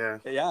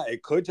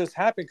 it could just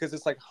happen, because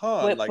it's like,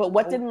 Wait, but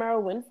what did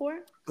Meryl win for?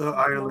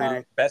 Iron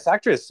Lady. Best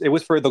Actress. It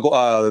was for the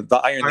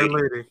Iron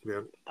Lady.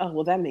 Yeah. Oh,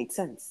 well, that makes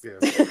sense. Yeah.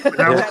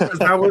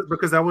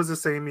 Because that was the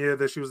same year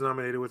that she was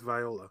nominated with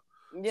Viola.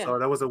 Yeah. So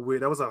that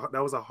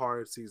was a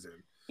hard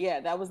season. Yeah,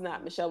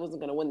 Michelle wasn't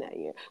going to win that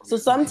year. So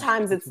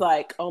sometimes it's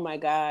like, oh my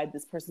God,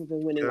 this person's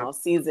been winning all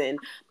season.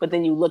 But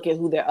then you look at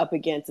who they're up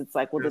against. It's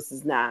like, well, this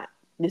is not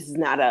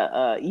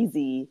a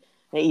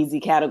easy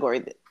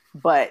category.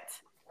 But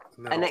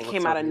and that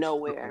came out of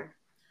nowhere.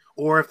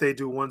 Or if they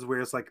do ones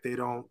where it's like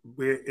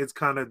it's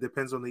kind of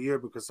depends on the year,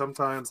 because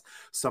sometimes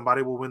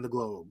somebody will win the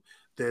Globe,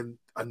 then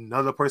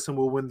another person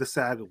will win the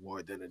SAG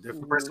Award, then a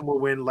different person will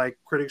win like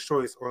Critics'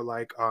 Choice or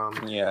like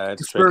the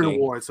Spirit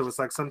Award. So it's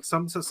like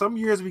some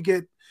years we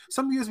get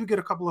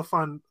a couple of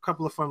fun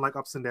like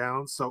ups and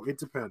downs. So it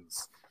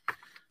depends.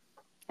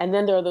 And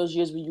then there are those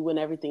years where you win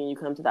everything and you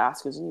come to the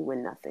Oscars and you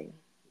win nothing.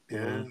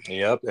 Yeah.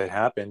 Yep, it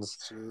happens.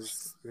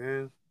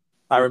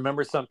 I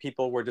remember some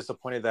people were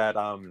disappointed that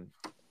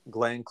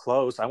Glenn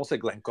Close, I won't say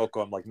Glenn Coco,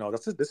 I'm like, no,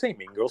 this ain't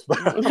Mean Girls,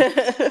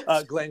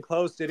 but Glenn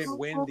Close didn't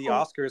win the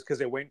Oscars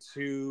because it went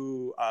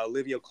to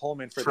Olivia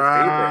Colman for The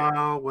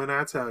Favorite. When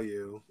I tell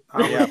you.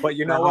 But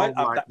you know what?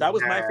 That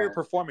was my favorite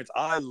performance.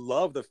 I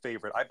love The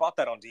Favorite. I bought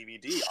that on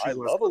DVD. I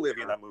love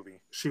Olivia in that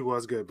movie. She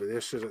was good, but they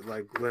should have,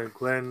 like,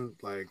 Glenn,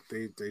 like,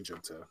 they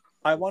jumped her.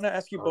 I want to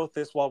ask you both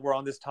this while we're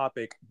on this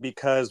topic,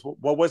 because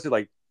what was it,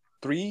 like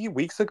 3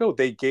 weeks ago?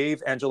 They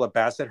gave Angela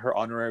Bassett her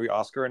honorary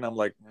Oscar, and I'm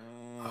like,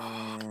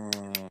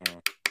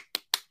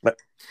 but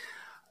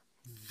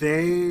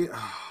heavy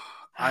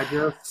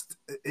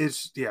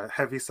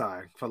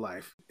sigh for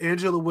life.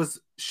 Angela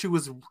was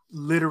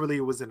literally,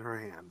 it was in her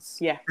hands.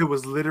 Yeah. It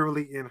was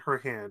literally in her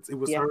hands. It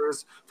was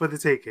hers for the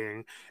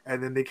taking.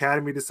 And then the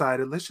Academy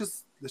decided, let's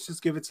just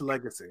give it to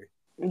Legacy.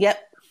 Yep.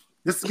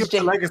 Let's give it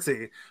to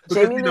Legacy.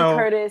 Because, Jamie Lee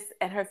Curtis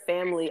and her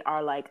family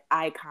are like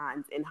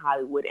icons in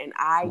Hollywood, and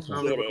I get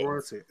it.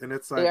 Royalty. And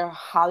it's like, they're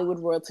Hollywood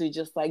royalty,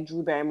 just like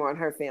Drew Barrymore and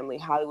her family,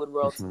 Hollywood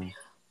royalty.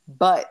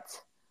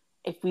 But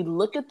if we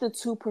look at the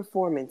two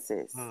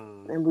performances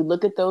and we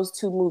look at those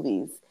two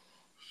movies,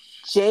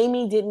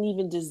 Jamie didn't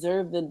even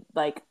deserve the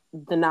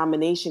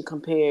nomination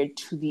compared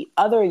to the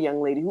other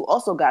young lady who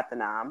also got the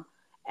nom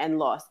and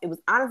lost. It was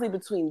honestly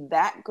between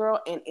that girl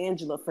and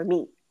Angela for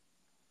me.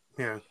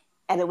 Yeah.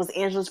 And it was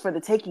Angela's for the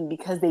taking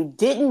because they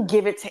didn't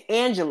give it to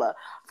Angela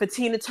for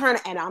Tina Turner,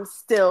 and I'm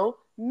still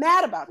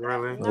mad about that.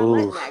 Really? I'm not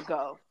letting that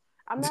go.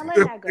 I'm not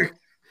letting that go.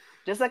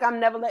 Just like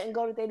I'm never letting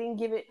go that they didn't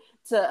give it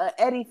to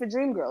Eddie for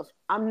Dreamgirls.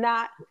 I'm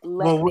not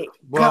letting it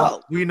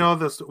go. We know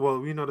this. Well,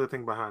 we know the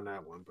thing behind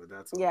that one, but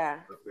that's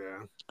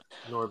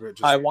Norbert.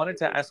 I wanted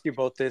to ask you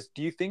both this: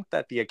 do you think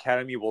that the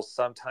Academy will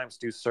sometimes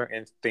do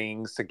certain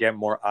things to get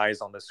more eyes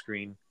on the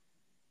screen?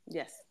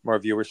 Yes. More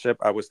viewership.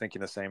 I was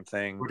thinking the same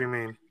thing. What do you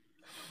mean?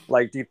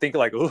 Like, do you think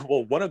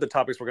one of the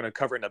topics we're going to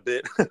cover in a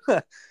bit?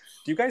 Do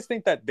you guys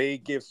think that they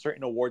give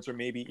certain awards or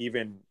maybe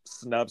even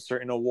snub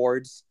certain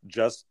awards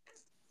just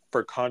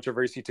for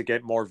controversy to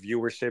get more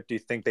viewership? Do you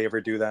think they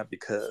ever do that?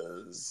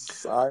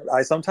 Because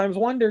I sometimes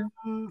wonder.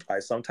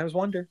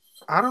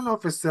 I don't know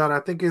if it's that. I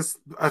think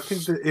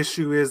the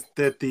issue is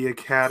that the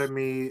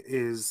Academy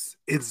is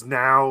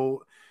now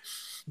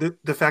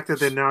the fact that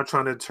they're now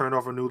trying to turn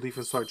over a new leaf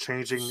and start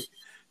changing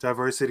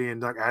diversity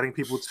and like adding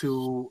people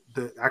to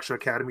the actual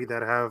academy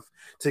that have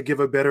to give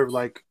a better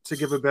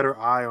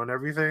eye on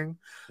everything.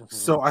 Mhm.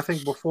 So I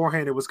think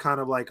beforehand it was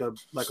kind of like a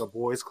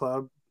boys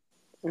club,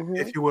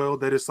 if you will,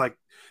 that it's like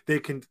they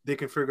can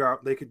figure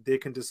out they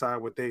can decide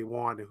what they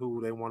want and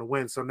who they want to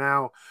win. So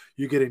now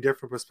you're getting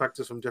different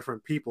perspectives from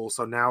different people.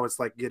 So now it's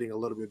like getting a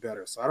little bit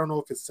better. So I don't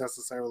know if it's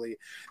necessarily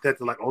that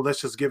they're like, oh,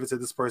 let's just give it to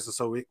this person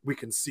so we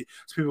can see,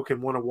 so people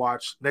can want to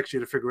watch next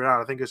year to figure it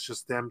out. I think it's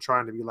just them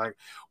trying to be like,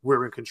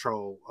 we're in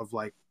control of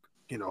like,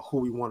 who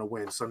we want to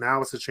win. So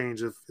now it's a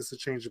change of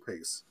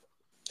pace.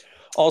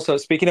 Also,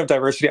 speaking of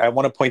diversity, I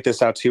want to point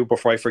this out too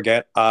before I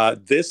forget.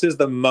 This is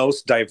the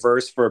most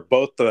diverse for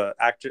both the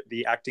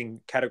acting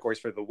categories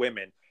for the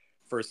women,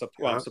 for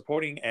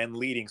supporting and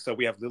leading. So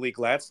we have Lily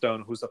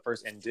Gladstone, who's the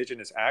first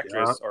Indigenous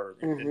actress, or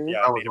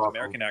Native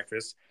American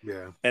actress.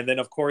 Yeah. And then,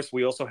 of course,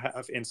 we also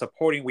have in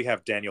supporting, we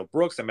have Daniel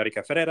Brooks,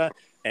 America Ferrera,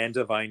 and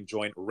Divine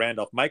Joint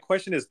Randolph. My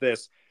question is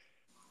this.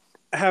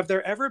 Have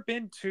there ever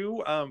been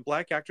two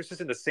Black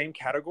actresses in the same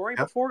category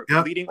before,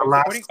 leading or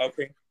supporting?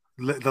 Okay.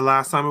 The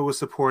last time it was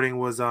supporting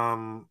was,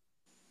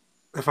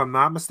 if I'm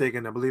not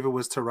mistaken, I believe it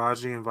was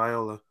Taraji and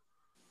Viola.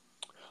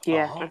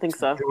 Yeah, I think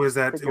so. It was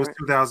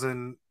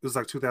 2000. It was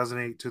like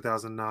 2008,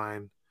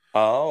 2009.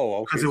 Oh,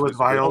 okay. Because it was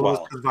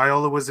Viola. Because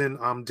Viola was in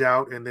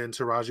Doubt, and then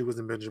Taraji was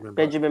in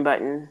Benjamin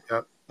Button.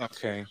 Yep.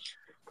 Okay.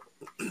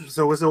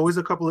 So it's always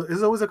a couple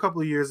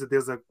of years that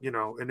there's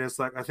and it's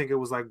like, I think it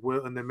was like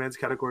Will in the men's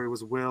category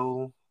was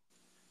Will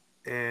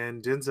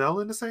and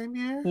Denzel in the same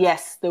year.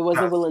 Yes, there was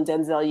a Will and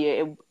Denzel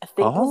year. I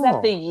think was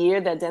that the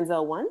year that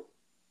Denzel won?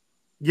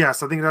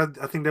 Yes, I think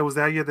that was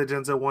that year that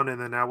Denzel won,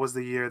 and then that was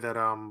the year that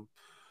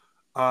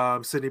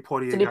Sidney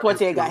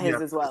Poitier got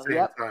his as well.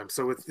 Yep. Time.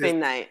 So it's same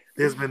night.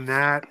 There's been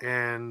that,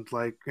 and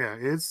like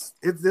it's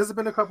there's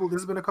been a couple of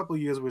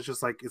years where it's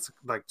just like it's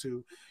like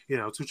two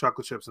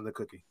chocolate chips in the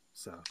cookie.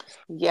 So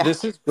yeah,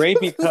 this is great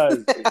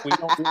because we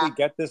don't really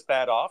get this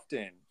that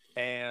often,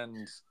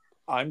 and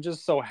I'm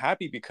just so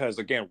happy because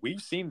again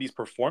we've seen these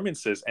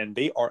performances and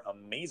they are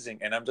amazing,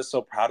 and I'm just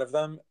so proud of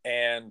them.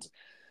 And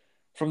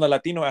from the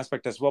Latino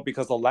aspect as well,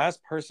 because the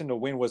last person to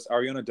win was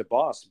Ariana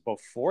DeBose.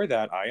 Before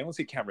that, I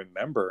honestly can't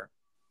remember.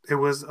 It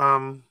was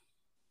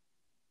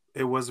Rita.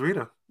 I'm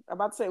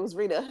about to say it was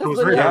Rita. It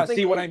was Rita. Yeah,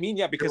 see what I mean?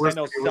 Yeah, because I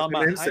know Selma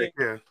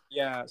Hayek.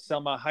 Yeah,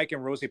 Selma Hayek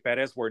and Rosie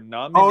Perez were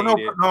nominated.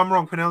 Oh no, I'm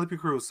wrong. Penelope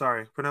Cruz.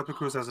 Sorry, Penelope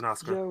Cruz has an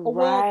Oscar. You're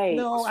right.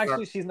 No,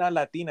 actually, she's not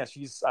Latina.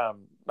 She's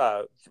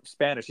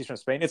Spanish. She's from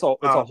Spain. It's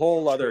a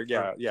whole other.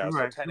 Yeah. You're so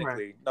right,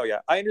 technically, no,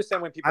 yeah, I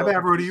understand when people. I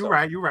bet, Rudy, you're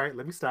right.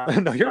 Let me stop.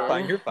 No, you're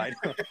fine. You're fine.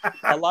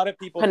 A lot of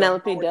people.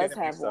 Penelope does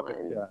have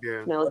one.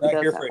 Yeah. Penelope we're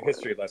not here for a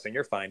history lesson.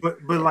 You're fine. But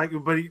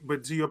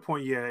to your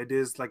point, yeah, it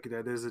is like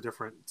that is a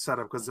different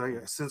setup because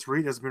since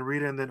Rita's been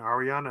Rita and then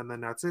Ariana and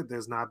then that's it.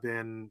 There's not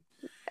been.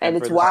 And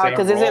it's wild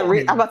because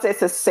I'm about to say it's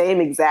the same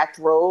exact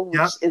role,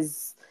 which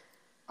is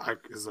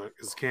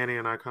canny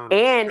and iconic.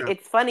 And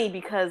it's funny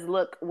because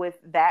look, with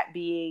that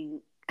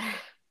being,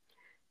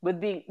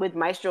 with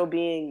Maestro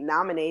being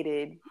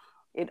nominated,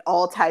 it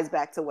all ties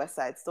back to West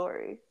Side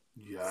Story.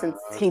 Yeah, since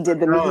he did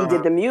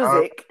the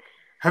music.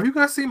 Have you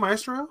guys seen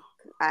Maestro?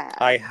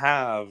 I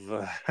have.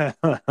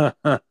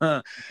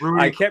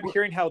 I kept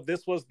hearing how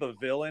this was the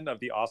villain of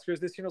the Oscars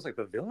this year. I was like,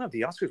 the villain of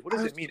the Oscars? What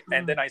does it mean?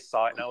 And then I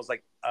saw it and I was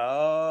like,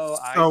 oh,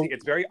 I see.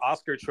 It's very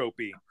Oscar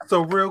tropey.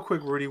 So real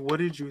quick, Rudy, what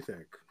did you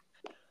think?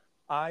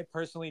 I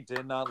personally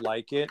did not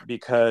like it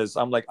because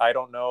I'm like, I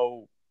don't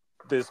know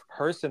this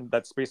person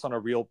that's based on a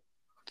real,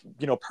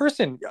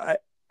 person.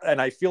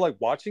 And I feel like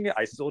watching it,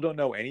 I still don't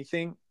know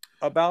anything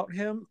about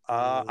him.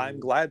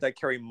 I'm glad that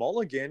Carey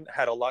Mulligan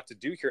had a lot to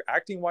do here.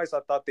 Acting wise, I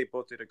thought they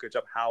both did a good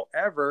job.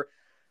 However,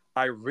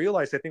 I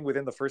realized, I think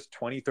within the first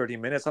 20-30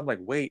 minutes, I'm like,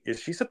 wait, is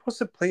she supposed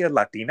to play a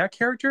Latina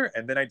character?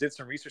 And then I did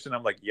some research and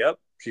I'm like, yep,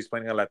 she's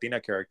playing a Latina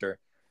character.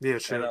 Yeah,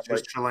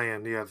 she's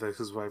Chilean. Yeah,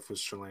 his wife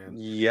was Chilean.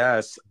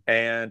 Yes.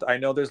 And I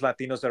know there's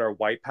Latinos that are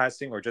white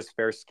passing or just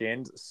fair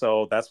skinned.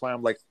 So that's why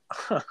I'm like,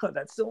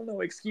 that's still no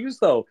excuse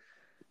though.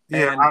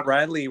 Yeah, and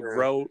Bradley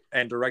wrote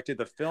and directed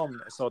the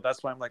film. So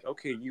that's why I'm like,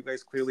 okay, you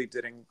guys clearly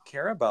didn't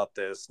care about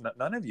this.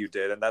 None of you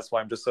did. And that's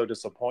why I'm just so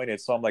disappointed.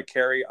 So I'm like,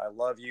 Carey, I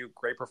love you.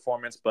 Great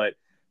performance, but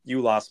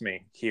you lost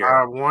me here.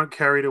 I want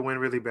Carey to win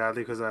really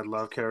badly because I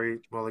love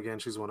Carey Mulligan.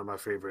 She's one of my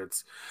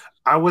favorites.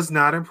 I was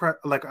not impressed.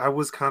 Like, I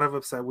was kind of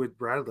upset with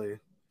Bradley.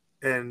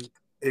 And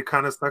it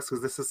kind of sucks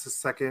because this is his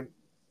second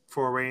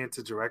foray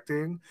into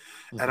directing.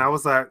 Mm-hmm. And I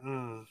was like,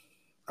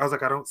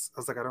 I don't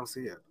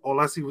see it. All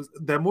I see was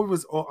that movie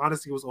was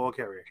all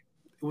Carey.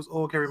 It was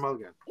all Carey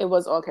Mulligan. It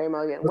was all Carey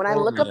Mulligan. When I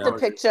look up the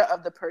picture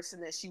of the person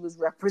that she was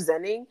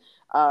representing,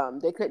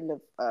 they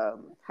couldn't have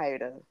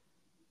hired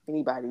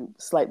anybody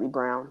slightly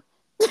brown.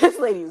 This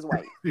lady is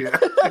white. Yeah.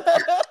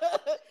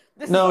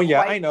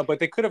 I know, but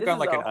they could have gone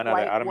like an Ana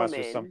de Armas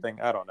or something.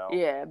 I don't know.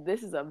 Yeah,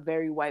 this is a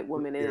very white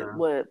woman, and it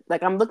would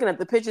I'm looking at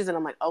the pictures, and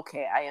I'm like,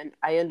 okay,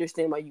 I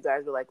understand why you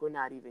guys were like, we're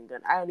not even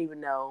gonna. I don't even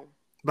know.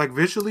 Like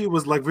visually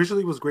was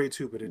great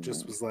too, but it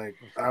just was like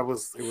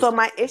So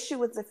my issue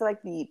was I feel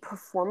like the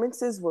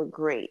performances were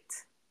great.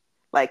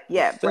 Like, The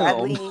yeah,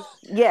 film.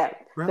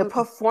 the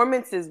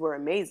performances were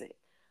amazing.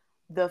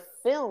 The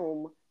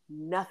film,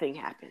 nothing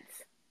happens.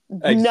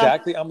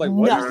 Exactly. I'm like,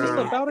 what is this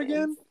Nothing about happens.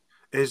 again?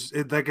 It's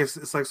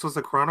like supposed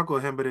to chronicle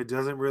him, but it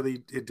doesn't really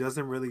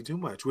do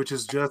much, which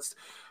is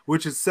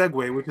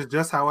segue, which is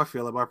just how I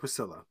feel about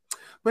Priscilla.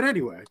 But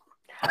anyway,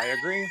 I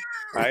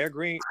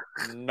agree.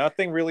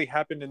 Nothing really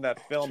happened in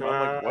that film. I'm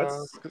like, child,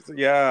 what's?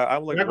 Yeah,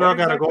 I'm like, that what girl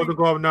got a exactly? Golden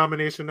Globe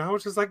nomination. I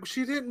was just like,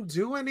 she didn't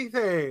do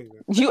anything.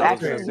 You I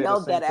was gonna actually say the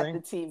yelled same that at thing.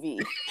 the TV.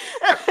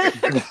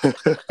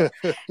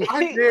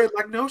 I did,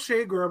 like, no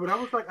shade, girl, but I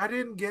was like, I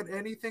didn't get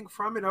anything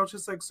from it. I was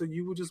just like, so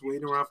you were just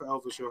waiting around for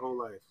Elvis your whole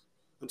life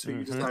until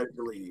you decided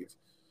to leave.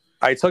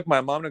 I took my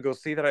mom to go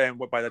see that, and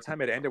by the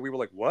time it ended, we were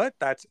like, "What?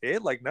 That's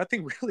it? Like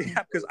nothing really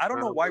happened?" Because I don't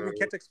know why we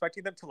kept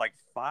expecting them to like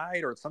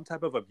fight or some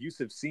type of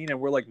abusive scene, and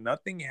we're like,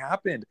 nothing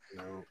happened.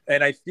 No.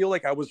 And I feel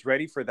like I was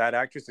ready for that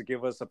actress to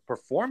give us a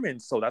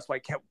performance, so that's why I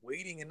kept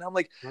waiting. And I'm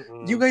like,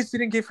 you guys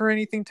didn't give her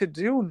anything to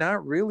do,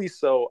 not really.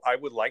 So I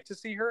would like to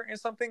see her in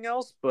something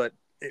else, but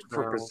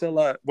for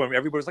Priscilla, when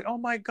everybody's like, "Oh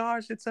my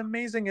gosh, it's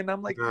amazing," and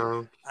I'm like,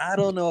 I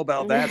don't know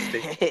about that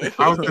statement.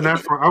 I was in that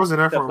for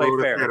To a play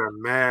road fair. at a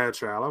mad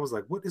child. I was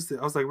like, what is this?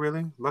 I was like,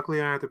 really?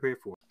 Luckily, I had to pay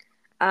for it.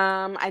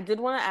 I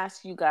did want to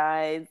ask you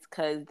guys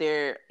because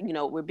we're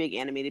big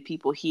animated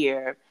people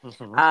here.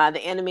 Mm-hmm.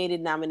 The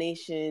animated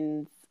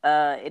nominations,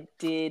 it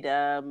did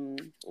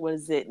what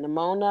is it?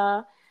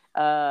 Nimona,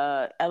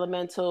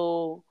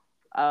 Elemental,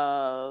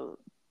 the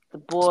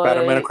boy,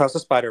 Spider-Man Across the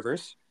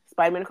Spider-Verse.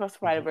 Spider-Man Across the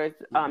Spider-Verse,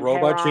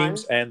 Robot Heron,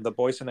 Dreams, and The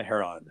Boys and the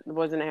Heron. The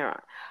Boys and the Heron.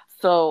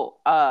 So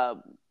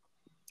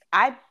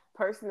I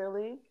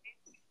personally,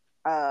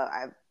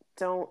 I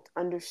don't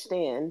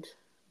understand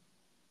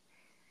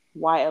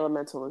why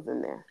Elemental is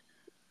in there.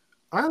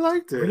 I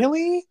liked it.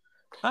 Really?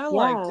 I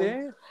liked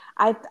it.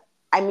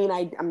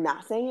 I'm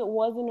not saying it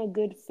wasn't a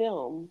good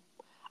film.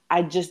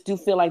 I just do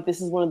feel like this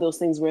is one of those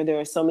things where there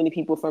are so many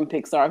people from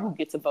Pixar who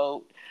get to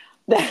vote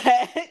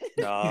that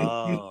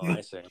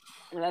I see.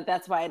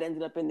 That's why it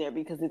ended up in there,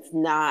 because it's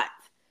not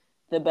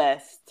the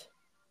best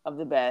of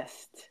the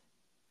best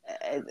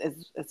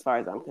as far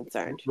as I'm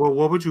concerned. Well,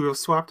 what would you have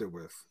swapped it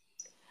with?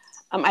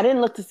 I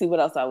didn't look to see what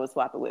else I would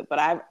swap it with, but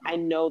I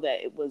know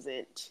that it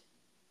wasn't.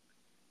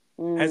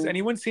 Has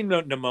anyone seen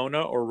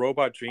Nimona or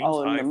Robot Dreams?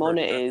 Oh,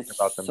 Nimona is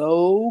about them.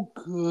 so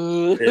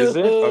good. Is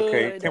it?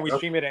 Okay. Can we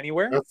stream it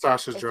anywhere? That's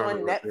Sasha's It's drama.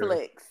 on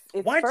Netflix.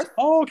 It's what?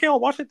 Oh, okay. I'll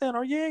watch it then.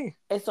 Oh, yay.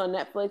 It's on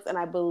Netflix, and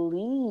I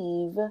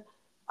believe,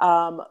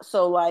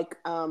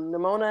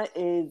 Nimona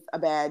is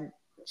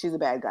she's a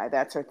bad guy.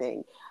 That's her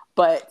thing.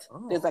 But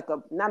there's like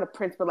not a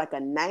prince, but like a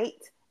knight,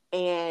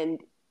 and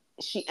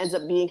she ends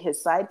up being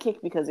his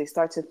sidekick because they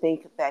start to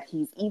think that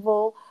he's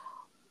evil,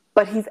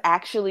 but he's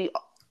actually...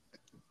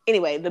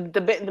 Anyway, the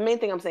main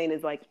thing I'm saying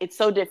is, like, it's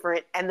so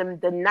different,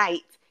 and the knight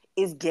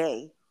is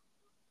gay.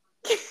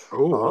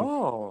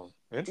 Oh,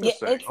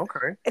 interesting.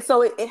 Okay.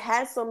 So it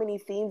has so many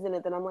themes in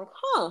it that I'm like,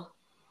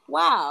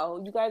 wow,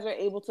 you guys are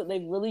able to...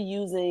 They're really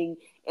using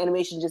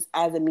animation just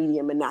as a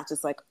medium and not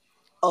just like,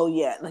 oh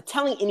yeah, like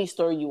telling any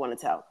story you want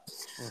to tell.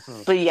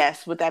 Mm-hmm. But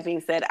yes, with that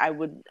being said, I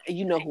would...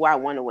 who I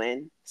want to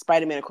win?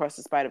 Spider-Man Across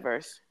the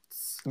Spider-Verse.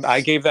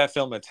 I gave that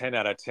film a 10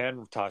 out of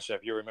 10, Tasha,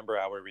 if you remember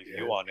our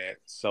review on it.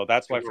 So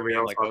that's why for me,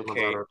 I'm like,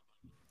 okay.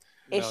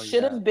 It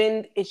should have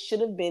been,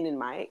 in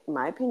my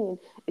opinion,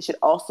 it should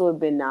also have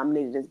been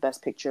nominated as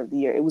Best Picture of the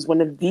Year. It was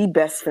one of the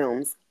best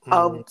films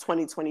of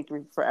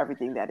 2023 for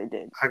everything that it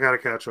did. I gotta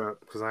catch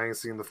up because I ain't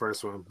seen the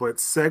first one. But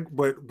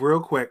real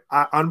quick,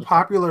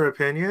 unpopular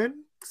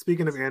opinion.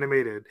 Speaking of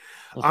animated,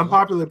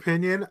 unpopular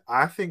opinion,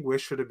 I think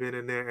Wish should have been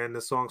in there, and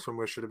the songs from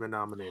Wish should have been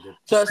nominated.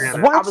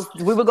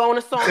 We were going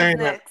to songs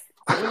next.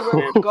 We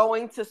were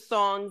going to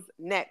songs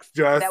next.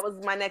 That was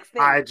my next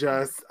thing. I'm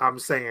just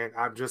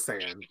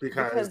saying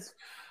because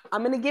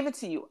I'm gonna give it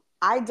to you.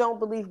 I don't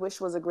believe Wish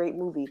was a great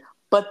movie,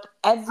 but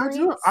I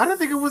don't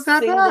think it was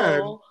that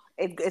bad.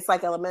 It's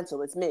like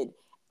Elemental. It's mid,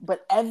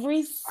 but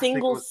every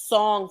single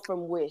song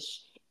from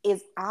Wish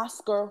is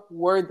Oscar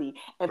worthy,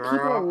 and people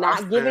are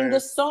not giving the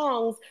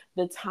songs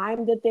the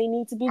time that they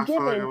need to be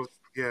given.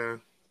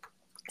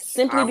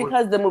 Simply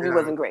because the movie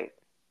wasn't great.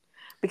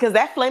 Because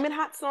that Flamin'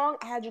 Hot song,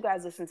 I had you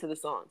guys listen to the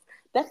songs.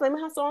 That Flamin'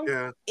 Hot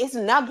song, it's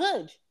not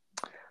good.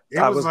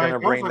 I was going to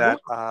bring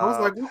that up. I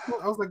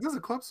was like, this is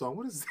a club song.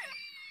 What is that?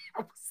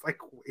 I was like,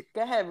 wait.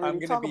 Go ahead, Rudy. I'm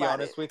going to be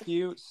honest with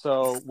you.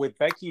 So with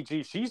Becky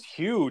G, she's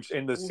huge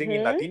in the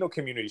singing Latino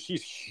community.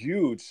 She's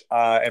huge.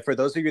 And for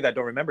those of you that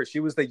don't remember, she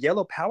was the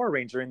Yellow Power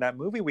Ranger in that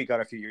movie we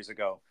got a few years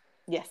ago.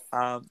 Yes.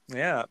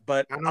 Yeah,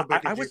 but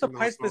I was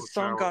surprised this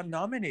song got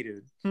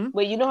nominated.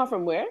 Wait, you know her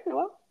from where?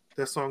 Noel?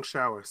 That song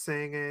Shower,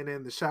 singing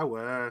in the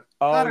shower.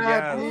 Oh,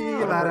 yeah.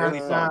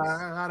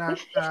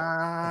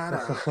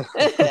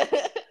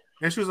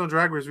 And she was on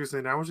Drag Race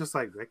recently, and I was just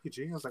like, Becky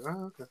G? I was like,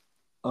 oh,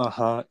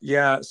 okay.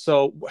 Yeah,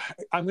 so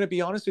I'm going to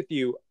be honest with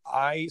you.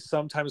 I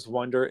sometimes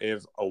wonder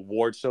if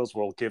award shows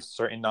will give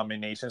certain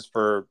nominations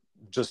for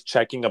just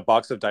checking a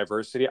box of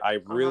diversity. I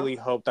really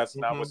hope that's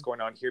not what's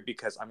going on here,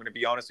 because I'm going to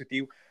be honest with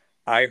you.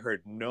 I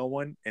heard no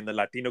one in the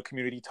Latino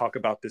community talk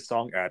about this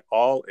song at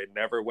all. It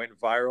never went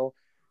viral.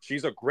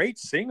 She's a great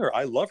singer.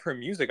 I love her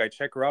music. I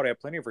check her out. I have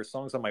plenty of her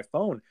songs on my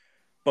phone.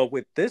 But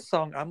with this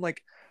song, I'm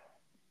like,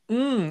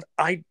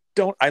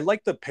 I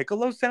like the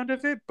piccolo sound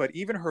of it, but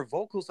even her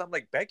vocals, I'm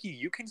like, Becky,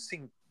 you can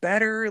sing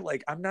better.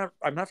 Like, I'm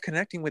not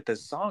connecting with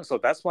this song. So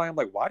that's why I'm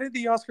like, why did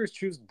the Oscars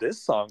choose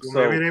this song? Well,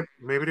 So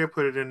maybe they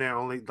put it in there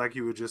only, like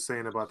you were just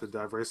saying about the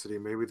diversity.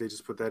 Maybe they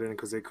just put that in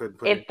because they couldn't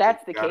put it If in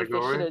that's the category.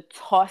 case, they should have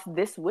tossed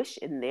This Wish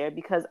in there,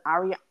 because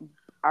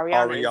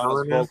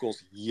Ariana's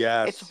vocals,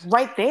 yes, it's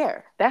right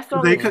there. That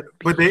song they is could,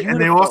 but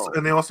beautiful.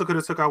 they also could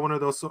have took out one of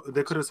those.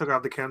 They could have took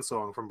out the Ken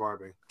song from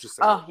Barbie. Just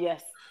saying. Oh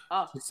yes.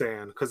 Oh, just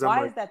saying, because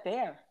why is that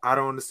there? I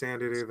don't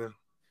understand it either.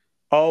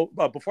 Oh,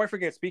 before I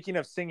forget, speaking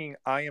of singing,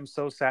 I am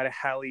so sad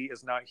Halle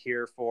is not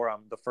here for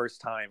the first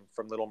time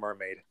from Little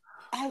Mermaid.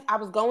 I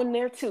was going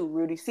there too,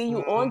 Rudy. See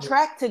you on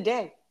track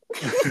today.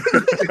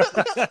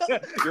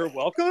 You're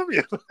welcome.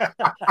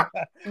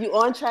 You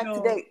on track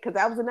today, because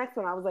that was the next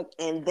one. I was like,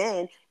 and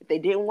then if they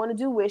didn't want to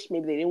do Wish,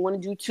 maybe they didn't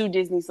want to do 2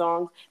 Disney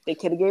songs, they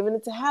could have given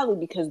it to Halle,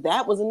 because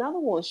that was another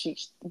one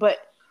but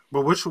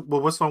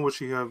what song would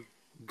she have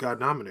got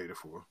nominated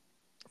for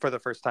the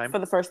first time? For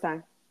the first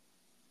time.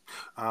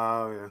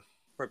 Oh yeah.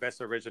 For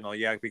Best Original,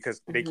 yeah,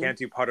 because they can't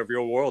do Part of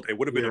Your World. It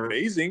would have been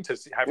amazing to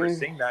have her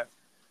sing that.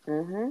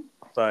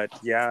 But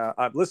yeah,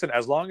 listen,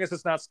 as long as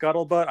it's not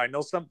Scuttlebutt, I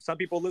know some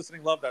people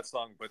listening love that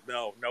song, but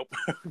nope,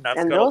 not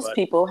and Scuttlebutt. Those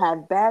people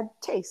have bad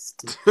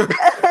taste.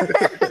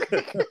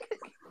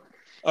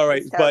 All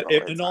right, but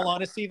in all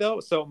honesty, though,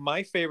 so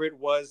my favorite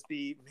was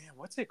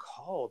what's it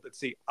called? Let's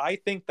see. I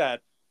think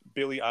that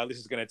Billie Eilish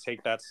is going to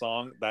take that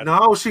song.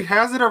 No, she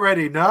has it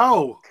already.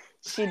 No.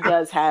 She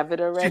does have it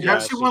already.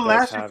 She won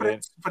last year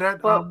for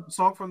that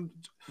song from.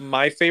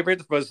 My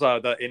favorite was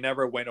the "It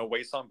Never Went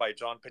Away" song by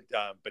John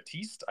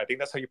Batiste. I think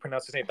that's how you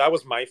pronounce his name. That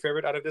was my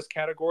favorite out of this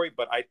category.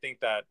 But I think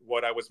that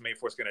What I Was Made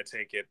For is going to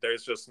take it.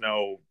 There's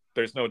no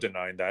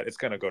denying that it's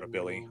going to go to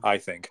Billie. I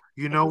think.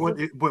 You know what?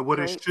 What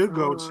it should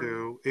go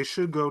to? It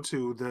should go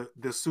to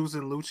the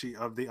Susan Lucci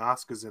of the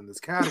Oscars in this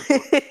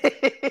category.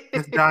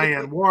 It's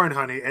Diane Warren,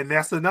 honey, and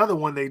that's another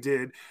one they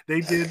did.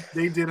 They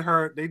did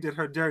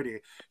her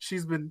dirty.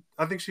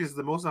 I think she's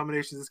the most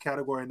nominations in this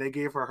category, and they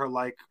gave her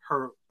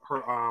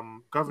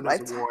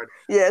governor's award.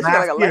 Yeah, she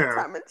got like a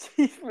lifetime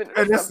achievement.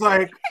 And it's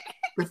like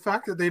the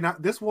fact that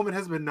this woman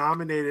has been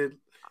nominated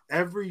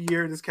every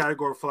year in this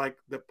category for like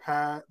the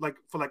past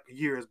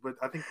years, but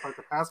I think for like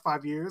the past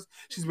 5 years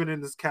she's been in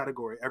this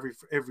category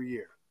every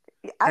year.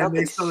 I don't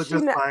think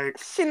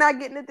she's not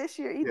getting it this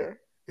year either. Yeah.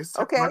 It's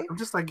okay. I'm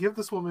just like, give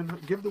the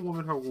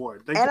woman her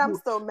award. I'm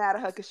still mad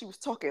at her because she was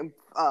talking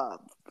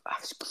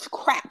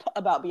crap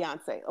about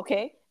Beyonce.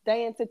 Okay,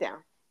 Diane, sit down.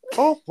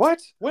 Oh, what?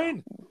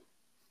 When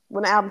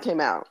the album came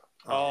out.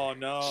 Oh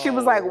no. She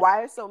was like,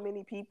 why are so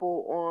many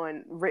people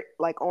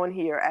on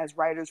here as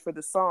writers for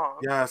the song?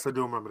 Yes, I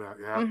do remember that.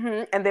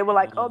 Yeah. And they were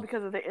like, oh,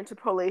 because of the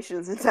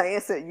interpolations. And Diane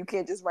said, you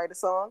can't just write a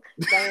song.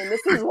 Diane,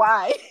 this is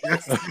why.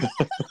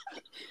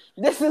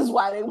 This is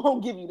why they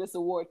won't give you this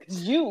award,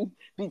 because you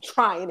be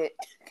trying it.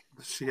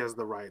 She has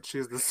the right. She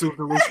is the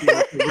super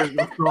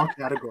original song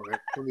category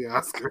from the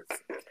Oscars.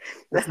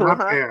 It's not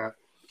fair.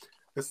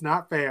 It's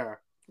not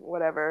fair.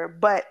 Whatever.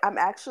 But I'm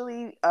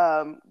actually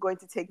going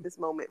to take this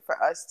moment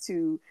for us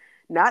to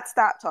not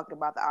stop talking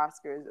about the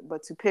Oscars,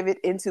 but to pivot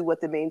into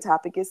what the main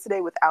topic is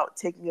today without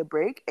taking a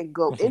break and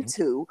go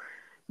into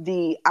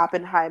the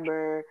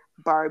Oppenheimer,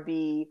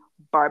 Barbie,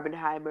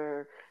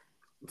 Barbenheimer,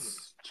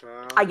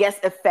 I guess,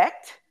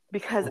 effect.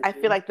 Because I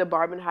feel like the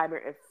Barbenheimer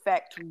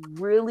effect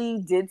really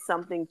did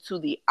something to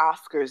the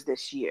Oscars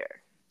this year.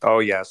 Oh,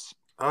 yes.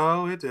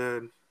 Oh, it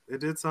did. It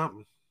did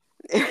something.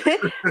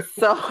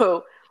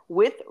 So,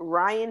 with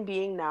Ryan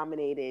being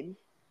nominated,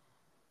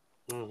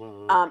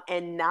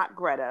 and not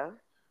Greta.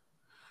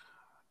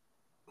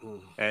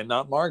 And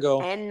not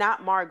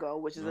Margot.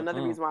 Which is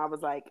another reason why I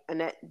was like,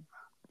 Annette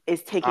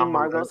is taking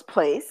Margot's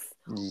place.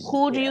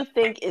 Who do you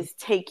think is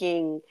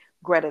taking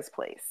Greta's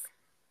place?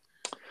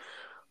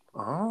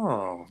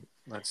 Oh,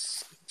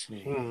 let's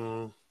see.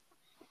 I'm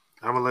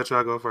gonna let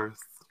y'all go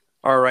first.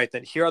 All right,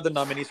 then. Here are the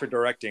nominees for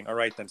directing. All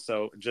right, then.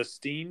 So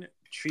Justine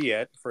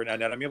Triet for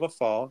Anatomy of a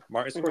Fall,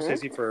 Martin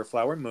Scorsese for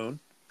Flower Moon,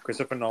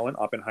 Christopher Nolan,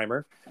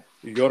 Oppenheimer,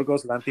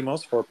 Yorgos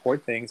Lanthimos for Poor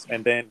Things,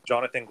 and then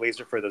Jonathan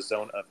Glazer for The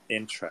Zone of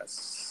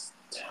Interest.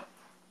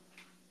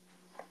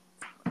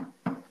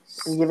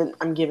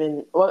 I'm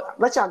giving. Well,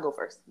 let y'all go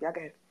first. Y'all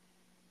go ahead.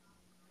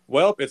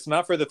 Well, it's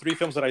not for the 3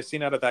 films that I've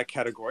seen out of that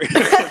category. So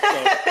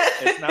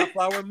it's not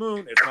Flower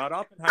Moon, it's not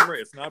Oppenheimer,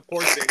 it's not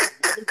Poor Things.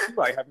 The other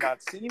 2 I have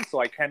not seen, so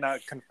I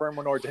cannot confirm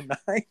nor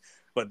deny.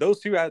 But those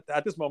 2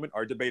 at this moment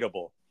are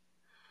debatable.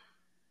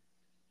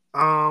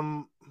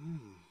 Todd,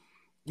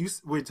 you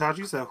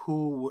said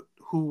who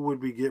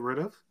would we get rid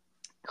of?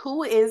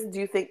 Who do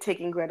you think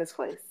taking Greta's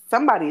place?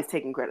 Somebody is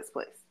taking Greta's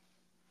place.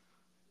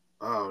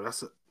 Oh,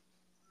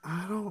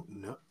 I don't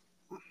know.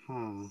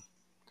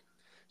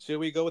 Should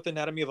we go with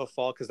Anatomy of a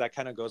Fall because that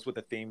kind of goes with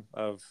the theme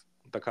of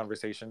the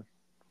conversation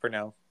for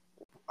now?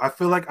 I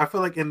feel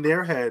like in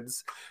their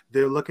heads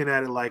they're looking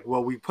at it like,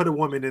 well, we put a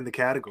woman in the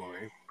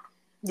category.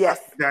 Yes.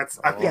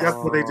 I think that's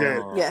what they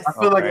did. Yes. I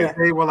feel like if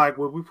they were like,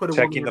 well, we put a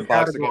woman checking in the the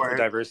box category against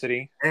the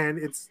diversity, and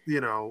it's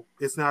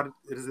it's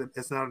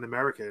not an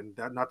American.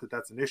 Not that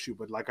that's an issue,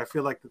 but like I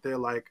feel like that they're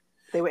like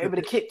they were able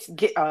to kill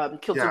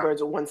two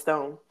birds with one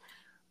stone.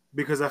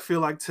 Because I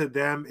feel like to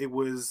them it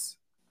was.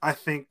 I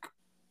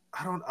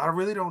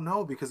really don't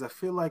know because I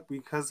feel like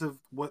because of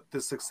what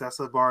the success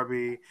of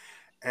Barbie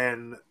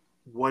and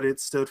what it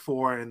stood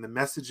for and the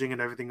messaging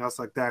and everything else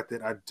like that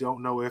I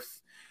don't know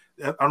if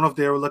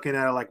they were looking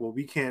at it like, well,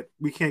 we can't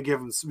give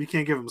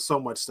them so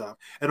much stuff.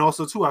 And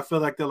also too, I feel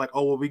like they're like,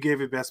 oh, well, we gave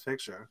it Best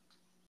Picture.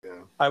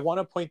 Yeah. I want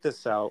to point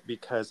this out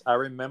because I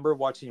remember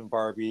watching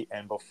Barbie,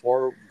 and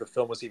before the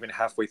film was even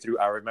halfway through,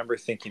 I remember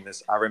thinking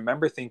this. I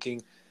remember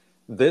thinking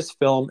this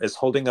film is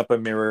holding up a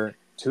mirror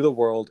to the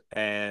world,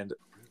 and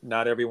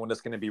not everyone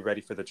is going to be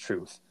ready for the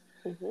truth.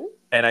 Mm-hmm.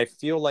 And I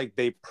feel like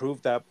they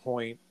proved that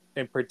point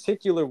in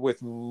particular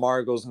with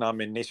Margot's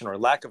nomination or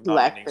lack of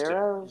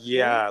nomination.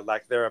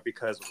 Lack thereof,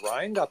 because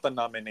Ryan got the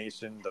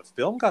nomination, the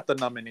film got the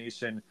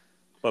nomination,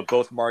 but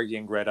both Margie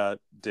and Greta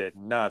did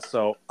not.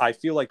 So I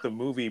feel like the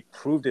movie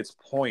proved its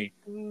point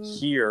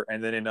here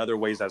and then in other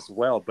ways as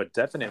well, but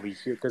definitely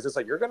here, because it's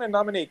like, you're going to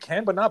nominate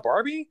Ken, but not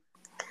Barbie?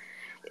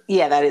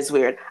 Yeah, that is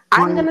weird.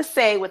 I'm going to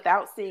say,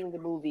 without seeing the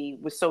movie,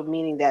 so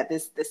meaning that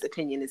this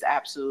opinion is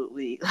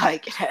absolutely,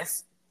 like, it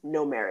has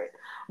no merit.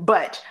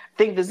 But I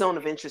think the Zone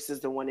of Interest is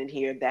the one in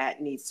here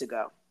that needs to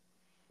go.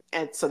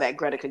 And so that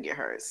Greta could get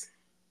hers.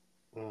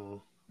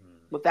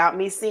 Without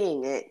me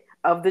seeing it,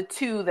 of the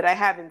two that I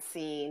haven't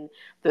seen,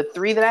 the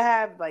three that I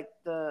have, I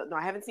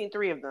haven't seen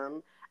three of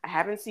them. I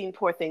haven't seen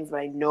Poor Things, but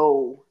I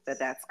know that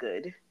that's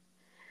good.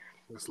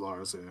 It's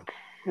Lars,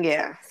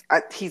 yeah.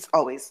 He's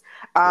always.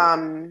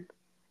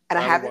 And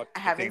I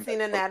haven't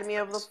seen Anatomy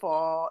of the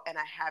Fall, and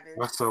I haven't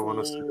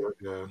seen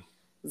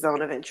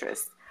Zone of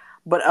Interest.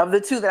 But of the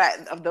two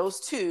of those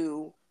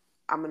two,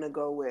 I'm gonna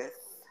go with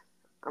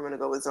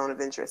Zone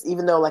of Interest.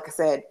 Even though, like I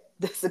said,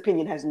 this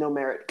opinion has no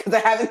merit because I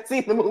haven't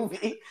seen the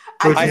movie.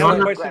 I have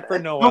a question for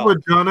Noel. No,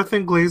 but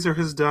Jonathan Glazer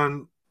has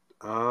done.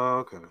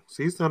 Okay,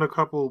 so he's done a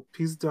couple.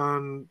 He's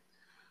done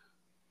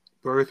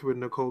Birth with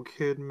Nicole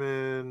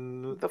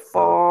Kidman, The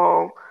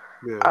Fall,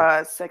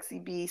 Sexy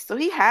Beast. So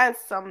he has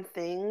some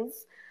things,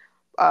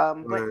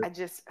 but I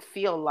just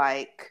feel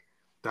like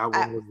that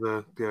one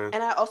was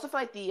and I also feel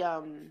like the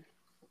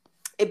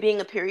it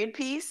being a period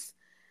piece,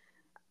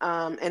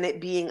 and it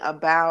being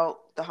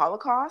about the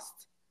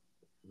Holocaust.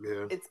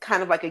 Yeah, it's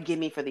kind of like a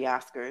gimme for the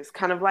Oscars.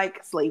 Kind of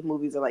like slave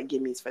movies are like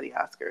gimmies for the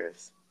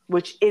Oscars,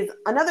 which is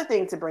another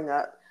thing to bring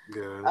up.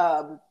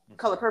 Yeah.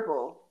 Color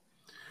Purple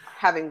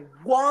having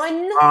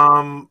won.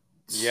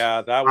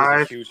 Yeah, that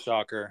was a huge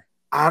shocker.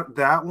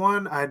 That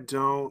one, I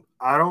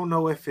don't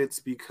know if it's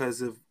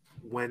because of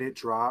when it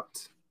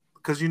dropped,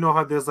 because you know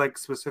how there's like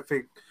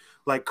specific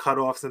like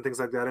cutoffs and things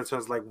like that in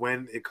terms of like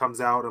when it comes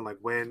out and like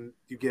when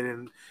you get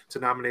in to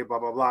nominate, blah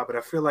blah blah. But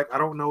I feel like I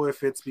don't know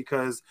if it's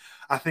because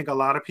I think a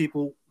lot of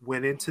people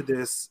went into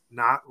this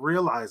not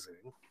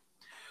realizing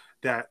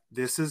that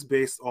this is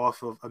based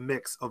off of a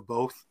mix of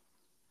both.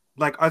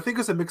 Like I think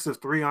it's a mix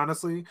of three.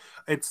 Honestly,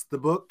 it's the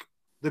book,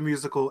 the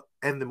musical,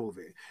 and the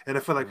movie. And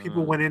I feel like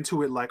people went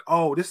into it like,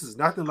 oh, this is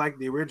nothing like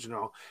the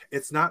original.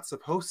 It's not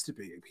supposed to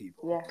be,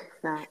 people. Yeah,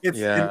 it's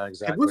not.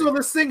 Exactly. It was all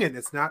the singing.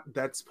 It's not.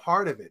 That's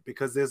part of it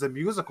because there's a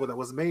musical that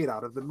was made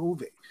out of the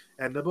movie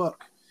and the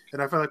book.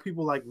 And I feel like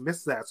people like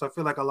miss that. So I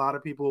feel like a lot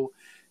of people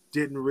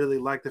didn't really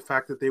like the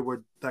fact that they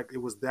were like,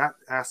 it was that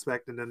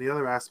aspect. And then the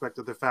other aspect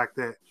of the fact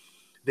that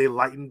they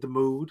lightened the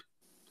mood.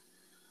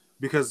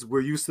 Because we're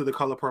used to The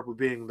Color Purple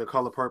being The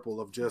Color Purple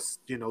of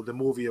just, you know, the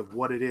movie of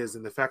what it is.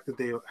 And the fact that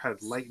they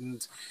had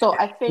lightened. So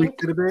I think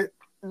it a bit.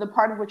 The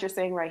part of what you're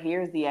saying right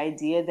here is the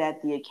idea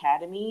that the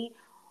Academy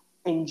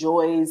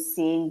enjoys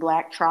seeing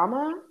Black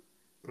trauma.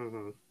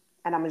 Mm-hmm.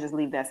 And I'm going to just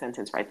leave that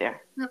sentence right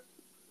there. Yeah.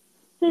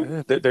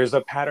 There's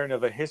a pattern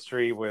of a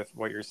history with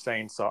what you're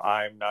saying, so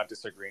I'm not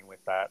disagreeing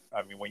with that.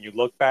 I mean, when you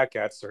look back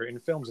at certain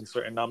films and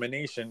certain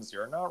nominations,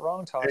 you're not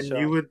wrong, Tasha.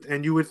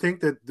 And you would think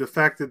that the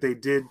fact that they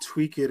did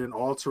tweak it and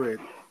alter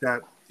it,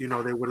 that you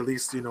know they would at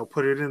least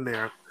put it in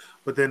there.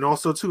 But then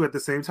also too, at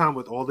the same time,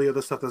 with all the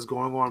other stuff that's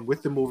going on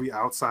with the movie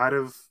outside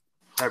of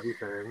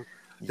everything,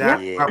 that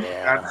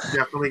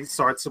definitely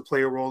starts to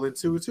play a role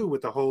into it too.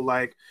 With the whole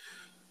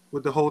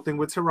thing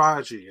with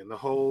Taraji and the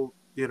whole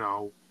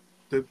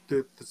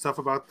the stuff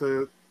about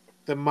the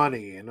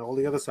money and all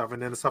the other stuff, and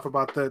then the stuff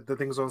about the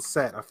things on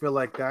set. I feel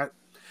like that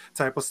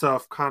type of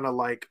stuff kind of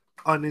like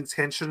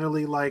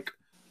unintentionally like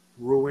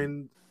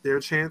ruined their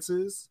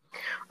chances,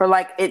 or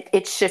like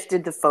it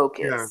shifted the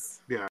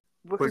focus. Yeah.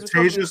 But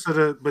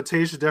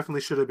Tasia definitely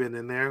should have been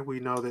in there.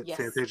 We know that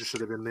Fantasia should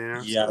have been there.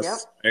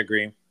 Yes, I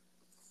agree.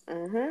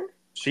 Mm-hmm.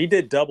 She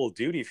did double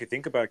duty if you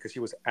think about it, because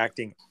she was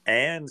acting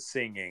and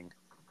singing.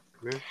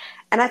 Yeah.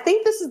 And I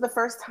think this is the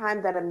first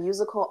time that a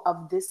musical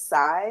of this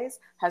size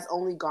has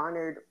only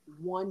garnered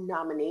one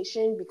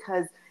nomination,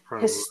 because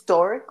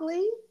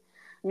historically,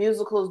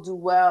 musicals do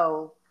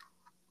well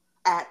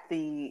at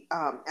the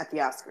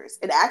Oscars.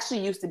 It actually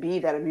used to be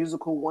that a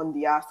musical won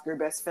the Oscar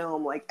Best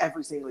Film like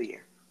every single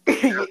year.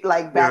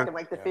 Like back in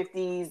like the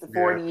 50s, the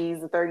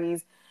 40s, the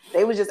 30s.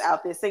 They was just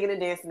out there singing and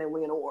dancing and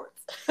winning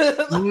awards.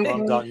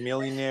 Slumdog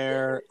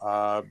Millionaire.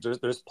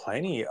 There's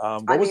plenty.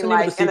 What I was mean, the name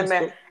like of the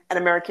Steven An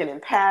American in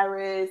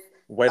Paris,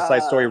 West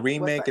Side Story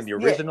remake and the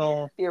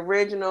original? Yeah, the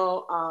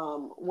original.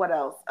 What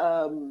else?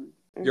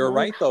 You're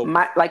right though.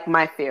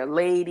 My Fair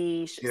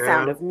Lady,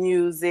 Sound of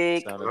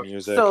Music. Sound of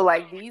Music. So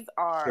like these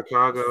are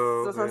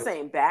Chicago. That's what I'm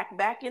saying.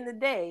 Back in the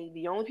day,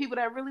 the only people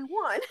that really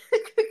won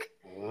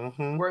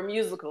were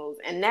musicals,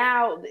 and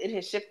now it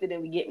has shifted,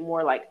 and we get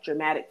more like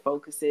dramatic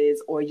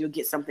focuses, or you'll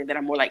get something that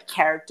are more like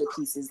character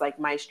pieces, like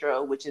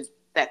Maestro, which is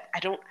that I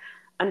don't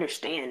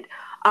understand.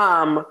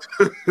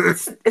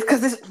 It's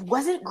because this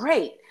wasn't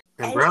great.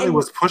 And Bradley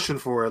was pushing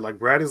for it. Like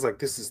Bradley's like,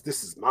 this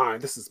is mine.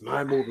 This is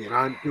my movie, and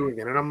I'm doing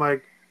it. And I'm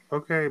like,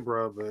 okay,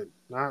 bro, but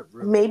not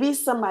really. Maybe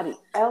somebody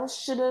else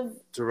should have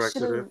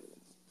directed it.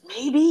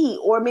 Maybe,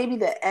 or maybe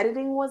the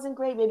editing wasn't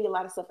great. Maybe a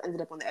lot of stuff ended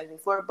up on the editing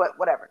floor, but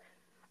whatever.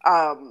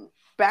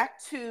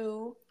 Back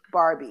to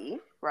Barbie,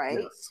 right?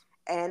 Yes.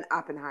 And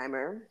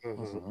Oppenheimer.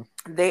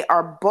 Mm-hmm. They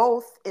are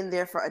both in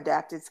there for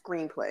adapted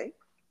screenplay.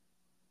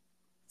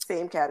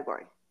 Same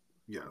category.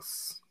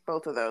 Yes.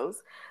 Both of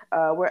those.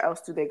 Where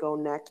else do they go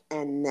neck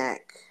and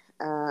neck?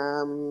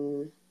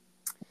 Do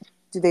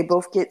they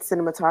both get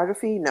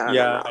cinematography? No.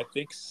 I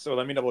think so.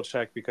 Let me double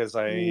check because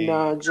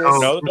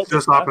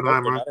just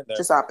Oppenheimer.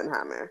 Just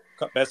Oppenheimer.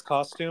 Best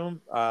costume,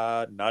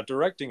 not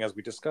directing, as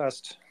we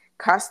discussed.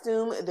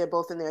 Costume, they're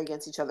both in there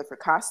against each other for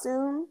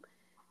costume.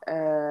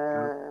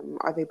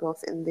 Are they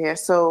both in there?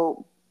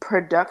 So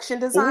production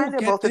design,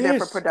 they're both in there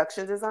for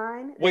production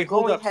design. Wait,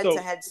 hold up. Head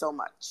to head so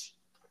much.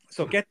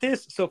 So get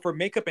this. So for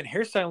makeup and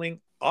hairstyling,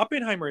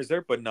 Oppenheimer is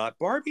there, but not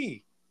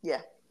Barbie.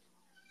 Yeah.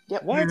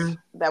 Yep. What?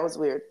 That was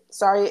weird.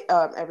 Sorry,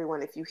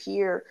 everyone. If you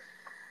hear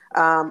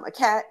a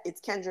cat,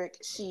 it's Kendrick.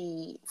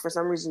 She, for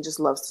some reason, just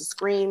loves to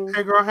scream.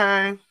 Hey, girl,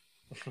 hey.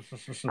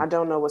 I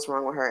don't know what's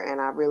wrong with her,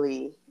 and I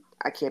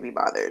can't be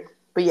bothered.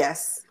 But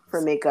yes,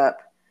 for makeup,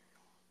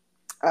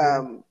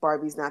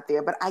 Barbie's not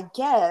there. But I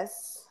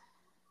guess,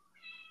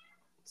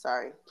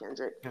 sorry,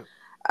 Kendrick. Yeah.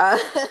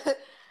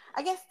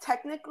 I guess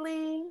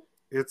technically,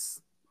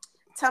 it's.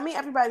 Tell me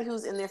everybody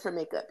who's in there for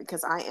makeup,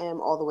 because I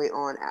am all the way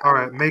on. All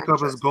right,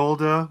 makeup is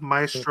Golda,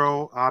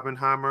 Maestro,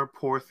 Oppenheimer,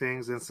 Poor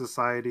Things, and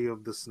Society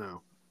of the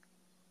Snow.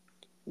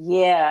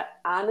 Yeah,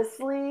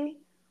 honestly,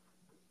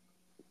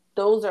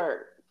 those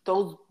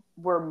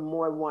were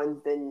more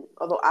ones than.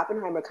 Although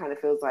Oppenheimer kind of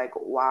feels like,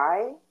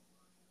 why?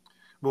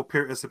 Well,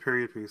 it's a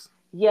period piece.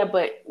 Yeah,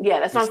 but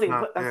that's what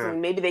I'm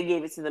thinking. Maybe they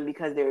gave it to them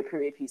because they were a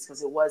period piece,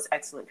 because it was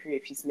excellent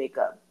period piece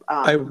makeup.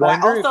 I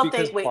also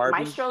think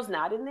Maestro's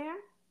not in there.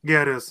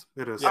 Yeah, it is.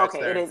 It is. Yeah, okay,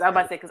 it is. I was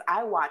about to say, because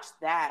I watched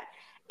that,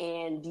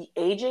 and the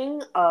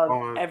aging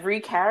of every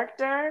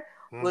character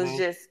was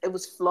it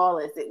was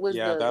flawless. It was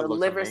the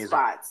liver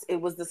spots. It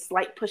was the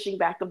slight pushing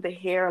back of the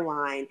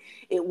hairline.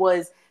 It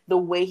was the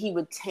way he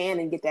would tan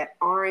and get that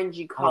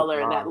orangey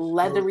color and that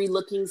leathery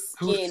looking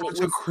skin. He was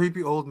such a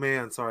creepy old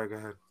man. Sorry, go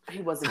ahead.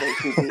 He wasn't very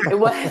creepy. It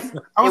was.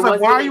 I was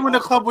like, why are you in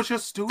the club with your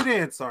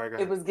students? Sorry, go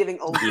ahead. It was giving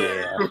old.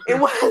 Yeah. It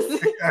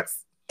was.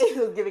 Yes. It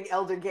was giving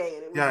elder gay,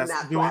 and it was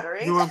not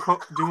flattering. Doing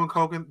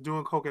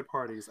coke at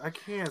parties. I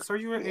can't. Sir,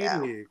 you're an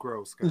idiot.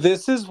 Gross. Guys.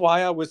 This is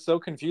why I was so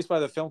confused by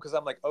the film, because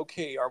I'm like,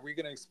 okay, are we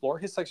going to explore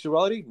his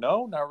sexuality?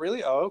 No, not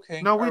really. Oh, okay.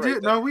 No, we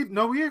did.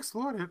 We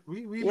explored it.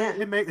 We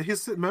made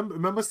his.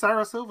 Remember,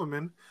 Sarah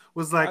Silverman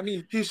was like,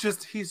 he's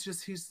just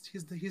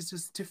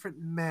different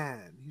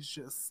man. He's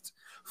just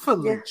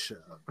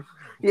Felicia.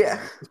 Yeah.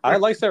 I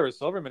like Sarah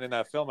Silverman in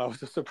that film. I was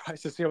just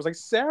surprised to see. I was like,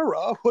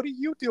 Sarah, what are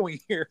you doing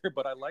here?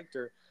 But I liked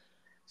her.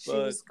 She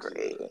was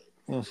great.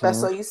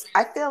 So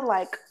I feel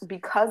like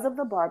because of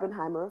the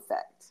Barbenheimer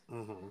effect,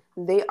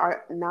 they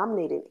are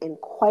nominated in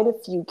quite a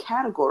few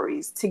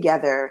categories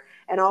together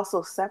and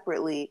also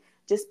separately,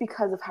 just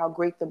because of how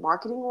great the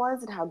marketing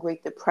was and how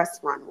great the press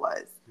run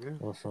was.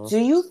 Do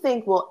you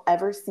think we'll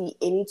ever see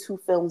any two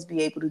films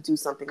be able to do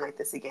something like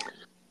this again?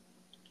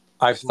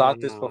 I've thought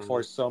this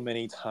before so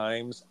many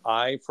times.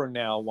 I, for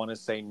now, want to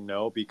say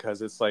no,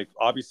 because it's like,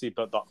 obviously,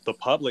 the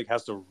public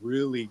has to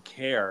really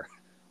care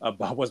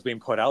about what's being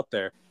put out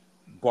there.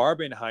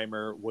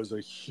 Barbenheimer was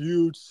a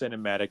huge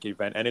cinematic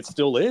event, and it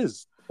still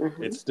is.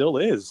 It still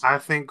is. I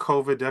think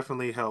COVID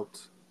definitely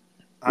helped.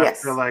 I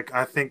feel like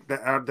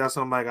that's what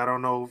I'm like. I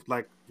don't know,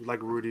 like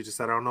Rudy just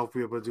said, I don't know if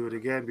we're able to do it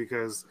again,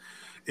 because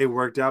it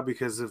worked out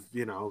because of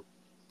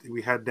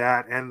we had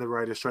that and the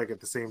writer's strike at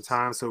the same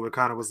time, so it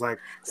kind of was like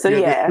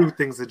the two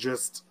things that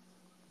just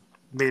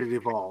made it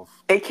evolve.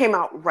 It came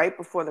out right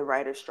before the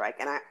writer's strike,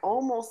 and I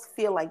almost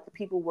feel like the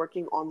people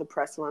working on the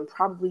press run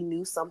probably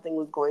knew something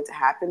was going to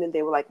happen, and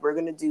they were like, we're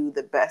going to do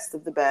the best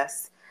of the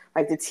best.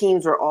 Like, the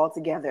teams were all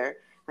together.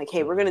 Like,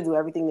 hey, we're going to do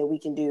everything that we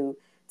can do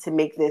to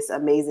make this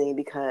amazing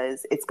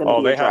because it's going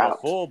to be they a had a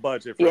drought. full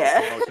budget for the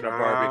promotion of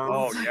Barbie.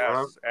 Oh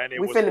yes, and it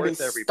we was finna worth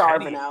be every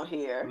starving penny. out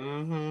here.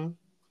 Mm-hmm.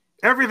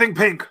 Everything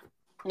pink.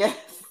 Yes.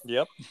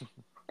 Yep.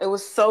 It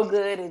was so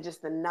good, and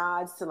just the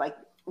nods to like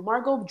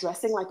Margot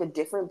dressing like a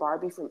different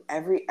Barbie from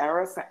every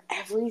era for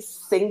every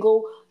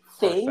single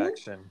thing.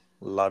 Perfection.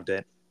 Loved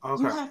it. You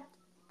have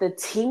the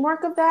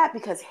teamwork of that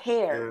because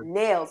hair, Yeah.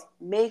 nails,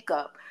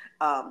 makeup,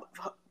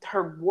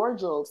 her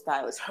wardrobe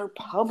stylist, her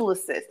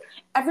publicist,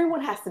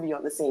 everyone has to be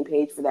on the same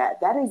page for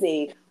that. That is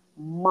a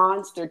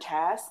monster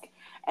task,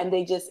 and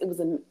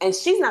and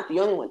she's not the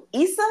only one.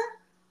 Issa.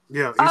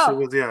 Yeah,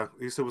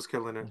 Issa was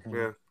killing it. Mm-hmm.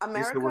 Yeah,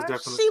 America, Issa was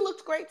definitely. She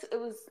looked great. It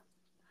was.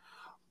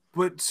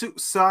 But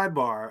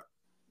sidebar,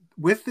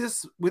 with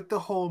the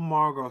whole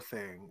Margot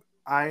thing,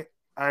 I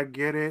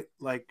get it.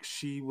 Like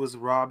she was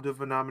robbed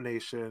of a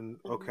nomination.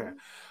 Okay,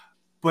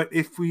 but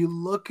if we're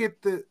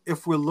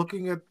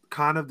looking at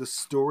kind of the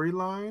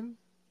storyline,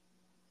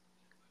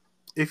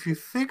 if you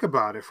think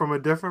about it from a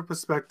different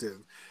perspective,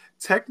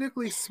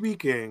 technically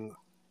speaking,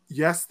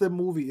 yes, the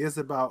movie is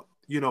about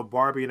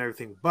Barbie and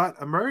everything, but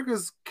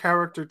America's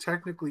character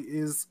technically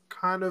is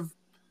kind of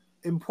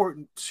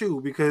important too,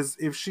 because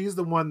if she's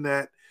the one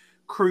that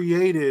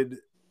created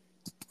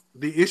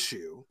the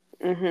issue,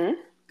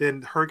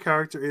 then her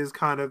character is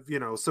kind of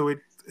so it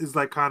is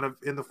like kind of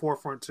in the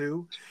forefront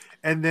too.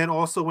 And then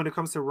also when it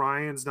comes to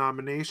Ryan's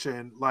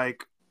nomination,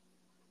 like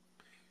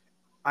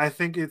I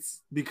think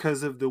it's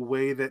because of the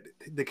way that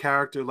the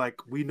character, like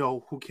we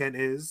know who Ken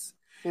is,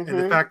 and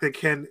the fact that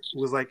Ken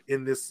was like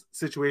in this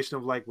situation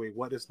of like, wait,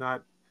 what is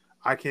not,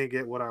 I can't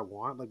get what I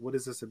want, like what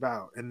is this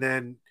about? And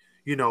then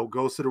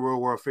goes to the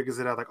real world, figures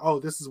it out, like, oh,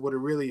 this is what it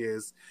really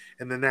is,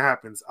 and then that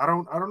happens. I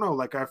don't know.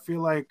 Like I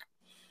feel like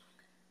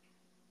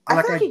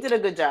he did a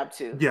good job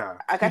too. Yeah,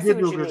 like, he I see did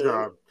what do a you good mean.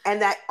 job.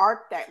 And that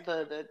arc, that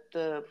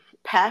the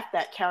path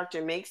that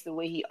character makes, the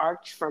way he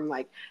arced from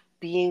like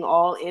being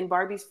all in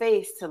Barbie's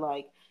face to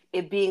like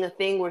it being a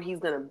thing where he's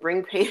gonna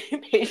bring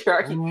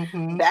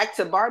patriarchy back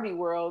to Barbie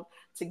world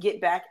to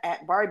get back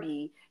at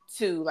Barbie,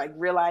 to like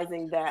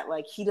realizing that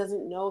like he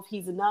doesn't know if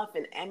he's enough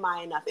and am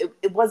I enough.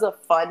 It was a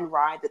fun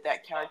ride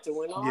that character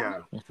went on.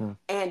 Yeah.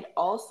 And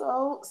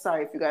also,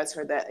 sorry if you guys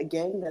heard that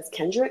again, that's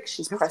Kendrick.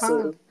 She's pressing fine.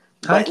 buttons.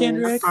 Hi,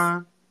 Kendrick.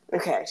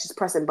 Okay, she's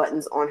pressing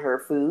buttons on her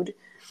food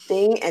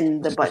thing,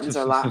 and the buttons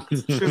are locked.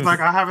 She's like,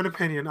 I have an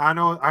opinion. I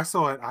know. I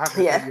saw it. I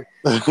have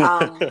an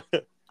opinion.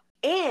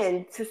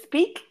 And to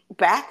speak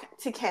back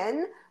to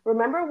Ken,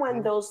 remember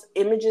when those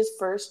images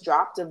first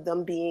dropped of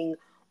them being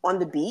on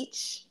the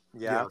beach?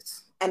 Yeah.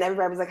 Yes. And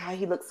everybody was like, how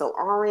he looks so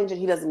orange and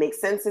he doesn't make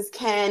sense as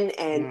Ken,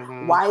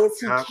 and why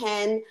is he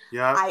Ken?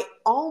 Yeah. I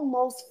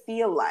almost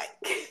feel like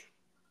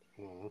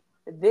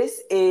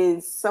this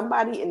is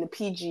somebody in the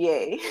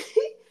PGA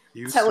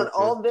telling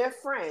all their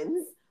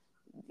friends,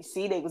 you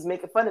see, they was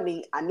making fun of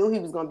me. I knew he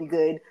was going to be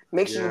good.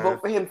 Make sure you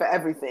vote for him for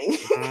everything.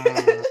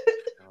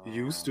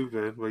 You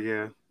stupid, but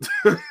yeah.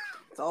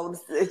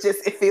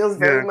 It feels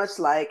very much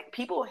like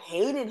people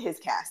hated his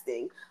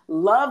casting,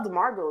 loved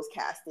Margot's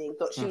casting,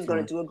 thought she was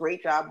going to do a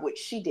great job, which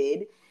she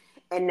did.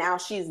 And now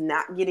she's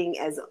not getting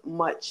as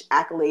much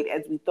accolade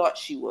as we thought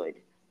she would.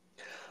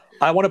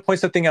 I want to point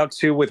something out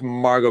too with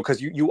Margot,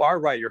 because you are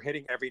right. You're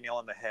hitting every nail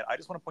on the head. I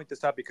just want to point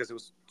this out because it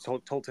was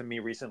told to me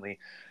recently.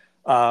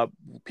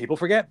 People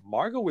forget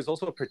Margot was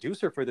also a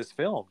producer for this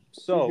film.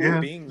 So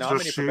being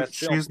nominated for Best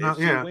Film,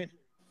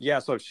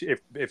 so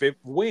if it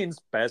wins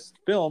Best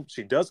Film,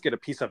 she does get a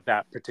piece of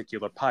that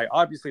particular pie.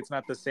 Obviously, it's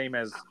not the same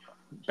as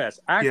Best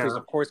Actress,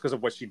 of course, because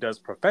of what she does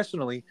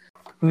professionally.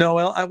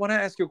 Noelle, I want to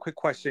ask you a quick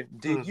question.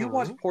 Did you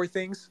watch Poor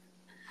Things?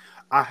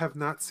 I have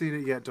not seen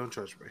it yet. Don't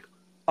judge me.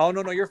 Oh,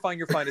 no, you're fine.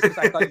 You're fine. It's just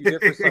I thought you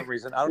did for some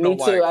reason. I don't know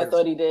why. Me too. I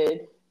thought he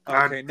did.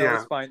 Okay,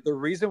 it's fine. The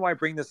reason why I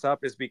bring this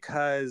up is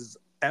because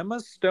Emma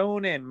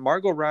Stone and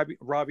Margot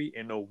Robbie,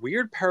 in a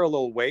weird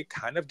parallel way,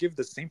 kind of give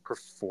the same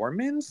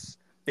performance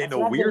in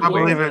a weird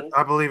way.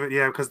 I believe it.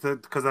 Yeah,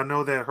 because I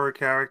know that her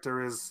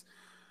character is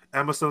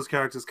Emma Stone's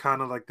character is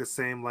kind of like the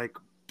same like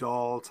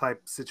doll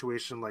type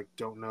situation. Like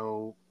don't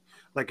know,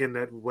 like in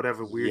that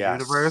whatever weird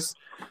universe.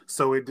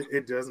 So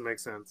it does make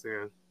sense.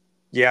 Yeah.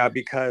 Yeah,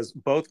 because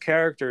both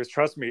characters,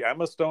 trust me,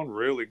 Emma Stone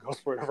really goes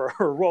for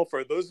her role.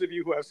 For those of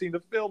you who have seen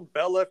the film,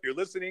 Bella, if you're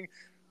listening,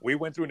 we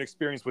went through an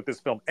experience with this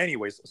film.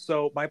 Anyways,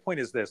 so my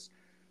point is this.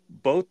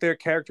 Both their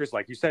characters,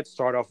 like you said,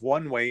 start off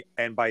one way,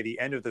 and by the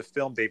end of the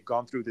film, they've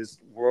gone through this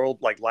world,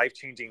 like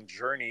life-changing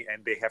journey,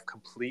 and they have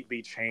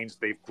completely changed.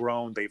 They've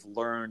grown, they've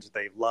learned,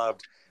 they've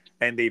loved,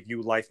 and they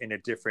view life in a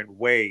different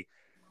way.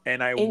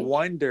 And I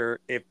wonder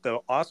if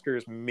the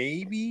Oscars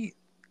maybe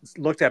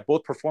looked at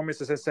both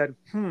performances and said,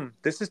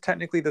 this is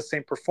technically the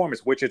same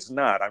performance, which it's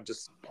not. I'm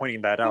just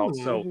pointing that out.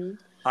 So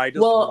I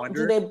just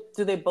wonder.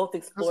 Do they both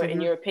explore,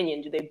 in your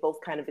opinion, do they both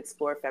kind of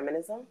explore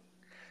feminism?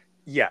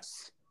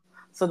 Yes.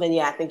 So then,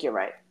 I think you're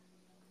right.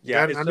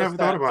 Yeah, I never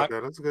thought about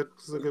that. That's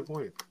a good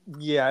point.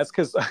 Yeah, it's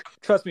because,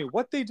 trust me,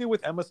 what they do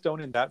with Emma Stone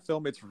in that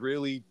film, it's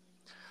really,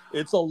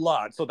 It's a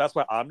lot. So that's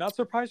why I'm not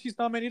surprised she's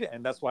nominated,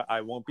 and that's why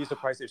I won't be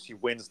surprised if she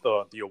wins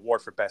the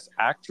award for Best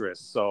Actress.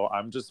 So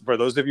I'm just, for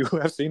those of you who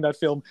have seen that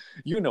film,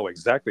 you know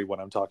exactly what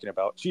I'm talking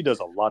about. She does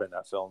a lot in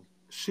that film.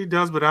 She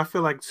does, but I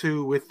feel like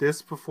too with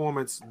this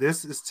performance,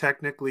 this is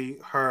technically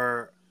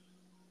her.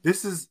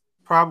 This is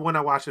probably when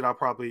I watch it, I'll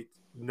probably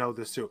know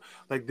this too.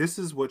 Like this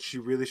is what she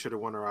really should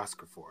have won her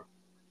Oscar for.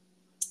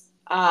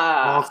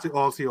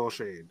 All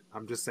shade.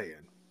 I'm just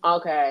saying.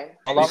 Okay.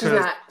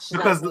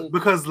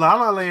 Because La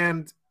La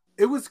Land,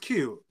 it was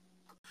cute.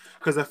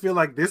 Because I feel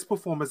like this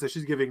performance that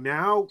she's giving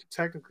now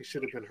technically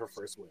should have been her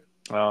first win.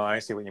 Oh, I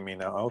see what you mean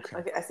now.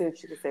 Okay. I see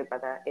what you could say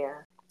about that. Yeah.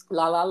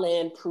 La La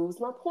Land proves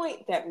my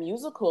point that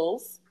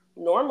musicals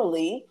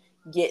normally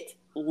get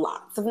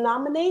lots of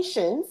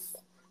nominations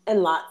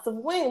and lots of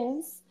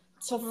wins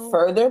to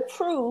further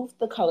prove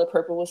The Color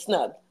Purple was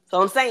snubbed.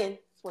 So I'm saying.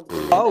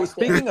 Oh,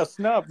 speaking of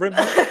snub,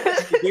 remember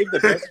they gave the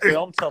best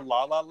film to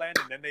La La Land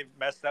and then they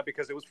messed up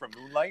because it was from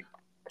Moonlight?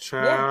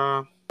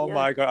 Yeah. Oh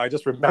my God, I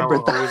just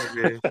remembered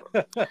that.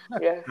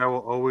 That will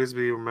always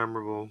be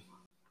memorable.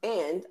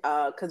 And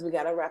because we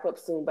got to wrap up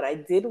soon, but I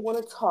did want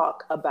to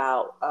talk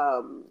about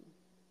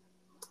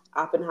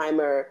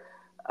Oppenheimer,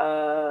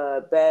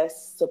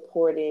 Best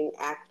Supporting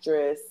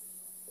Actress.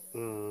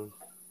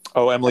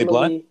 Oh, Emily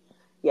Blunt?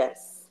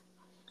 Yes.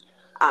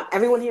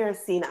 Everyone here has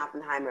seen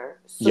Oppenheimer.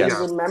 So you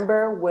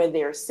remember where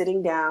they're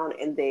sitting down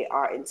and they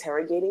are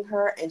interrogating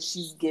her and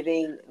she's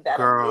giving that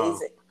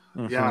amazing.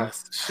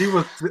 Yes.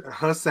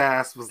 Her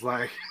sass was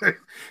like,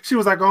 she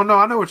was like, oh no,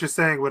 I know what you're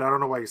saying, but I don't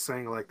know why you're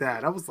saying it like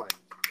that. I was like,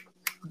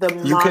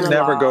 you can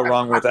never go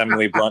wrong with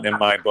Emily Blunt in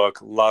my book.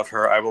 Love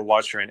her. I will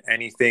watch her in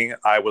anything.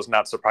 I was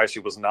not surprised she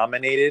was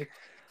nominated.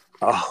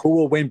 Who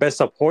will win Best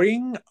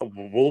Supporting?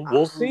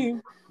 We'll see.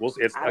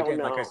 It's again,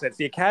 like I said, it's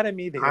the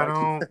Academy. They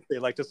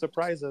like to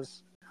surprise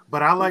us.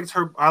 But I liked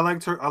her. I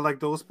liked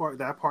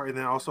that part, and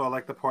then also I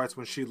like the parts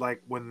when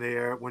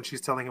when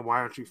she's telling him, "Why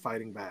aren't you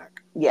fighting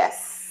back?"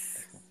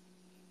 Yes.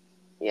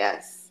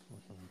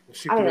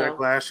 She threw that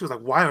glass. She was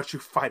like, "Why aren't you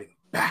fighting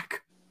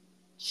back?"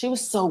 She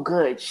was so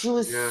good.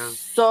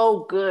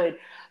 So good.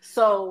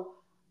 So,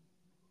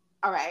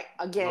 all right,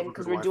 again,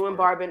 because we're doing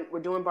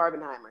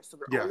Barbenheimer, so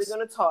we're only going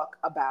to talk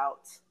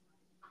about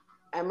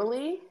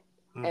Emily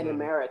and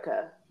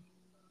America.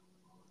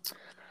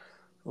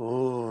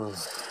 Oh,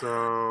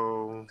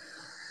 so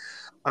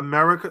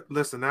America.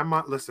 Listen, that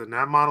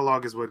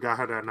monologue is what got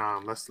her that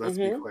nom. Let's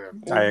be clear.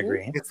 I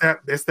agree.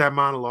 It's that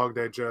monologue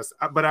that just.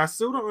 But I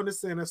still don't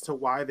understand as to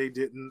why they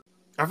didn't.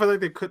 I feel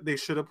like they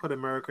should have put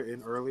America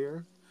in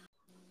earlier.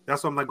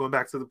 That's why I'm like going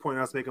back to the point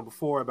I was making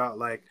before about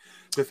like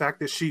the fact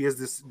that she is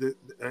the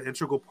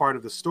integral part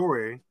of the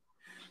story.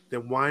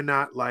 Then why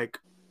not like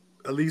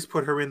at least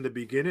put her in the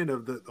beginning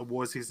of the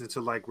award season to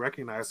like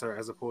recognize her,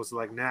 as opposed to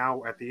like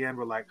now at the end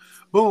we're like,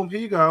 boom, here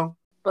you go.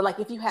 But like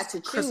if you had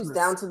to choose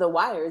down to the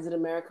wire, is it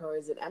America or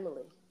is it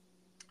Emily?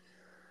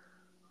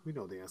 We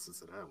know the answer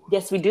to that one.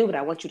 Yes, we do, but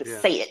I want you to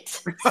say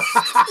it.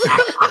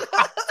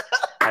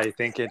 I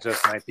think it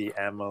just might be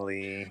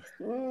Emily.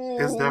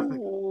 It's definitely.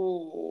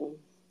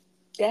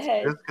 Go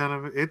ahead. It's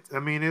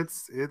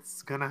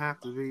gonna have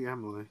to be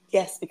Emily.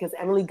 Yes, because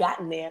Emily got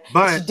in there.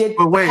 But she did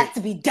what had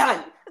to be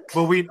done.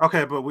 But we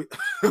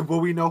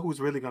know who's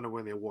really going to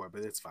win the award,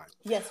 but it's fine.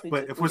 Yes, we do.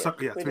 But if we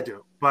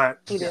do. But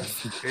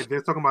if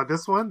they're talking about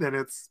this one, then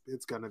it's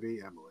going to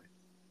be Emily.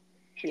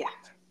 Yeah.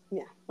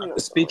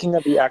 Speaking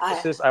of the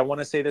actresses, I want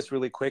to say this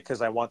really quick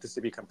because I want this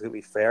to be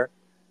completely fair.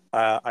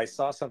 I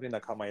saw something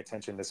that caught my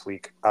attention this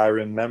week. I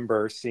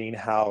remember seeing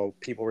how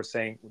people were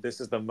saying this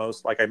is the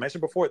most, like I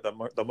mentioned before,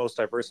 the most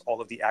diverse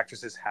all of the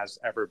actresses has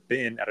ever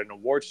been at an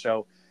award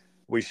show.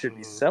 We should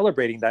be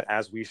celebrating that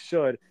as we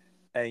should.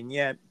 And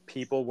yet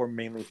people were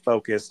mainly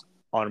focused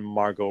on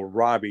Margot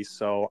Robbie.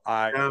 So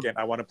I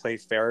want to play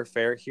fair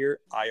here.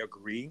 I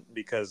agree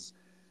because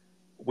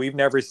we've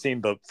never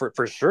seen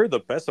for sure the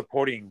best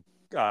supporting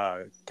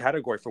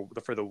category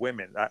for the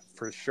women,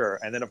 for sure.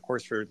 And then of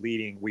course for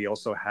leading, we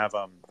also have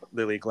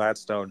Lily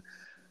Gladstone.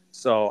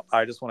 So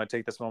I just want to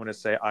take this moment to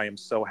say I am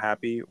so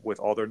happy with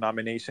all their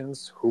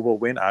nominations. Who will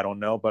win? I don't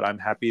know, but I'm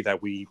happy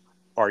that we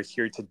are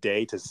here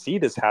today to see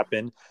this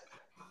happen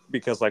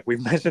because like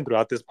we've mentioned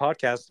throughout this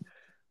podcast,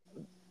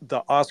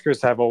 the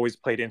Oscars have always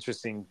played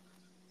interesting.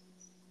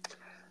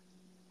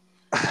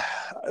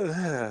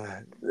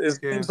 Is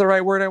the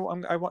right word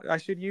I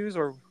should use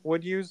or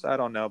would use? I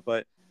don't know,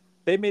 but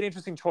they made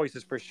interesting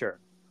choices for sure.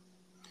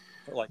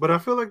 But I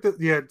feel like that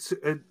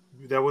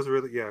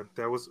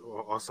was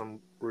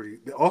awesome, Rudy.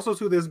 Also,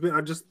 too,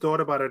 I just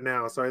thought about it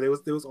now. Sorry, there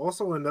was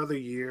also another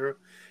year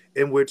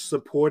in which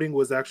supporting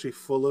was actually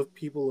full of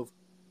people of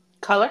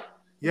color.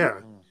 Yeah,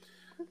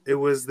 it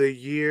was the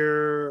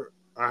year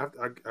I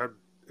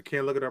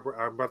can't look it up.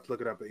 I'm about to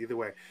look it up, but either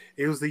way,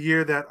 it was the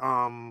year that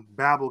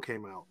Babel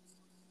came out.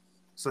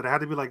 So there had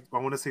to be like I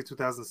want to say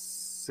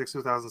 2006,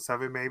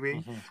 2007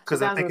 maybe,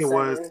 because I think it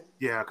was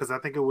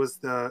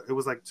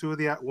like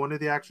one of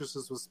the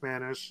actresses was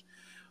Spanish,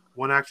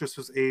 one actress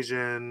was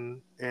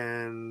Asian,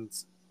 and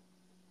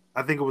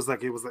I think it was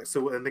like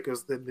so. I think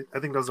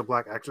there was a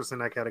black actress in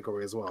that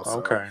category as well. So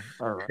Okay,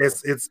 all right.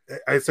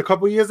 It's a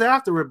couple years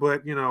after it,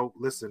 but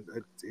listen,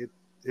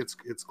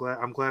 it's glad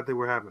I'm glad they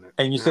were having it.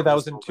 And you said that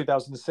was in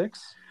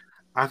 2006?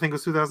 I think it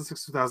was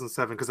 2006,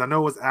 2007, because I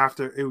know it was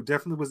after. It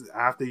definitely was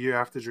after year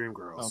after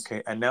Dreamgirls.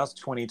 Okay, and now it's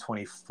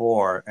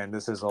 2024, and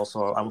this is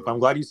also. I'm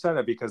glad you said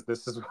that because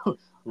this is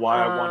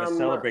why I want to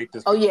celebrate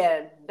this. Oh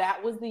yeah,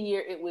 that was the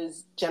year. It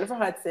was Jennifer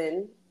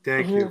Hudson.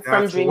 Thank you.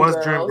 From It was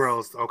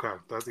Dreamgirls.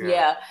 Okay,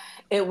 yeah.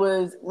 It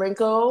was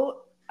Rinko.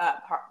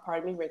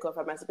 Pardon me, Rinko, if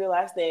I mess up your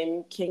last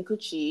name.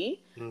 Kinkuchi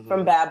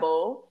from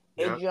Babel.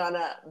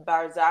 Adriana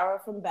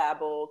Barzara from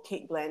Babel,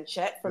 Kate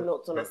Blanchett from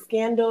Notes on a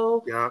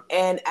Scandal,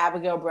 and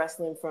Abigail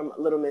Breslin from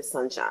Little Miss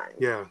Sunshine.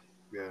 Yeah.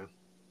 Because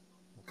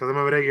I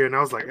remember that year, and I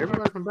was like,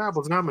 everybody from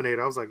Babel's nominated.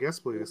 I was like, yes,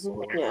 please.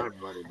 Well, yeah.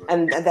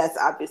 And that's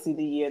obviously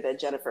the year that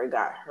Jennifer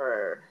got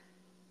her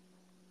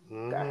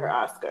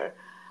Oscar.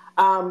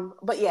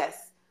 But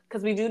yes,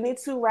 because we do need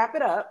to wrap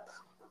it up.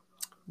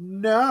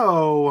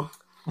 No.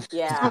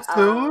 Yeah.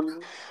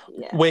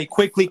 Yeah. Wait,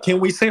 quickly, can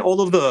we say all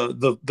of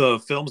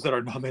the films that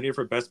are nominated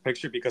for Best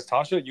Picture? Because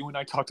Tasha, you and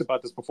I talked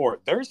about this before.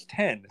 There's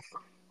 10.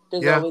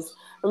 There's always.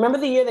 Remember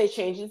the year they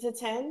changed it to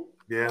 10?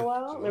 Yeah.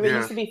 Remember it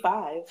used to be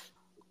 5.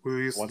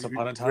 Once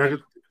upon a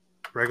time.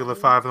 Regular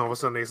 5, and all of a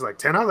sudden it's like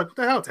 10. I was like, what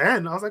the hell,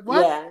 10? I was like,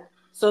 what? Yeah.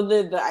 So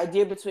the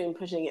idea between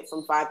pushing it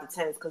from 5 to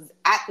 10 is because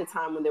at the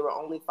time when there were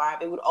only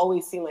 5, it would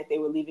always seem like they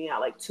were leaving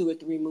out like 2 or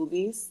 3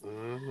 movies.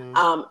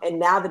 And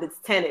now that it's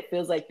 10, it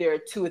feels like there are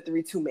 2 or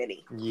 3 too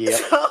many. Yeah.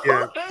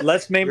 Yeah.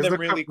 Let's name them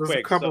really quick. There's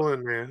a couple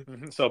in there.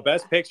 So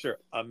Best Picture: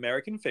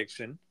 American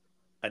Fiction,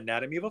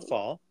 Anatomy of a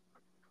Fall,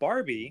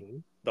 Barbie,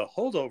 The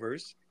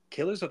Holdovers,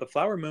 Killers of the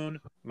Flower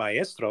Moon,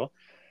 Maestro,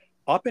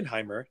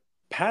 Oppenheimer,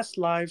 Past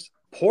Lives,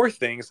 Poor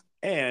Things,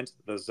 and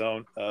The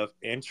Zone of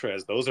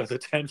Interest. Those are the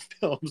 10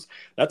 films.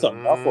 That's a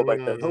mouthful right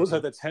there. Those are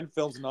the 10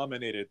 films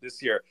nominated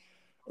this year.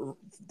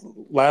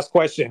 Last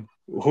question.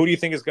 Who do you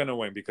think is going to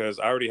win? Because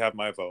I already have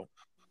my vote.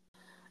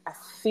 I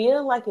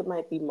feel like it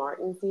might be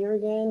Martin's year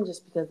again,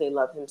 just because they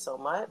love him so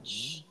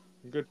much.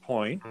 Good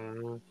point.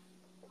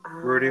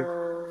 Rudy?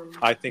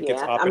 I think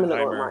it's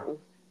Oppenheimer.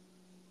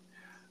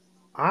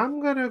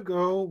 I'm going to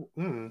go...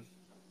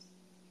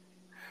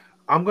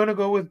 I'm going to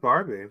go with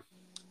Barbie.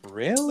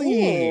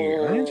 Really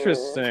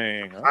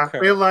interesting. Okay. I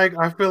feel like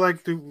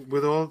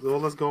with all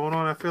that's going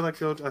on, I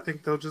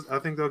think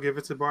they'll give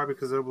it to Barbie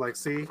because they'll be like,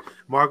 see,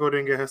 Margot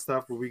didn't get her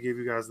stuff, but we gave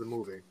you guys the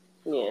movie.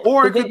 Yeah.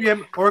 Or it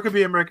could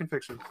be American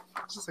Fiction.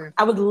 Just saying.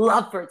 I would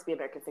love for it to be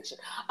American Fiction.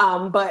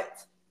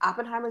 But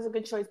Oppenheimer's a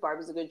good choice.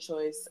 Barbie's a good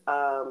choice.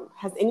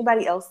 Has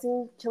anybody else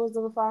seen Killers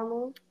of the Flower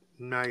Moon?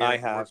 Not yet. I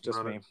have,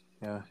 just me.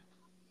 Yeah.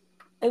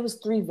 It was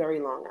 3 very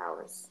long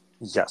hours.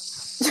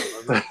 Yes.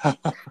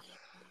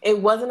 It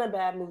wasn't a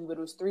bad movie, but it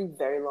was 3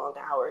 very long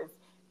hours.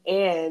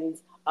 And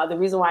the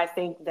reason why I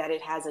think that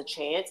it has a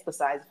chance,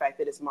 besides the fact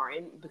that it's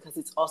Martin, because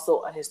it's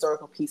also a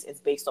historical piece. It's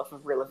based off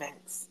of real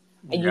events.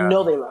 And you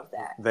know they love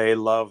that. They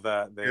love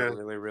that. They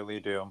really, really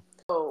do.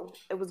 So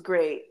it was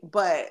great.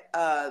 But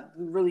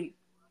really,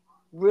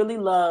 really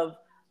love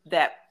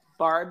that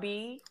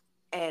Barbie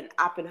and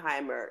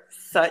Oppenheimer,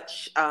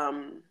 such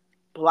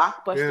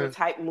blockbuster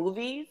type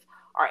movies,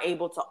 are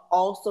able to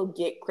also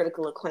get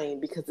critical acclaim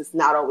because it's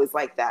not always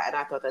like that. And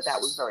I thought that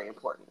was very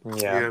important.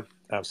 Yeah,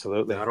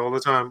 absolutely. Not all the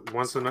time.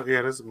 This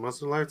is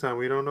once in a lifetime.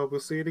 We don't know if we'll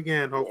see it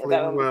again. Hopefully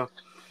we will.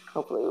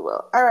 Hopefully we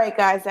will. All right,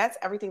 guys, that's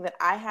everything that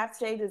I have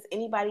today. Does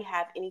anybody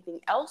have anything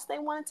else they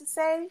wanted to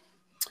say?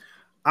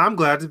 I'm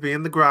glad to be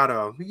in the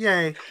grotto.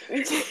 Yay.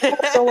 Please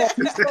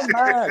come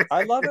back.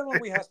 I love it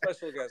when we have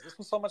special guests. This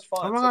was so much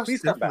fun. Oh my gosh,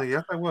 please definitely.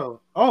 Yes, I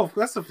will. Oh,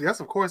 yes,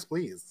 of course,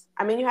 please.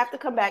 I mean, you have to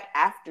come back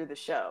after the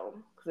show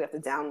because we have to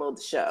download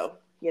the show,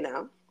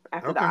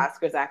 after the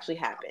Oscars actually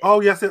happen.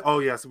 Oh,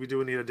 yes. We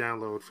do need a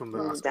download from the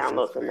Oscars.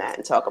 Download from that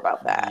and talk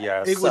about that.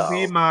 Yes. It would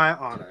be my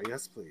honor.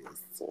 Yes, please.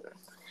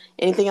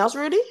 Anything else,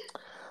 Rudy?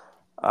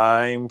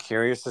 I'm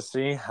curious to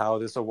see how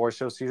this award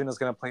show season is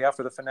going to play out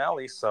for the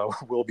finale, so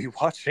we'll be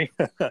watching.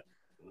 I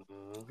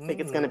think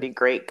it's going to be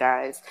great,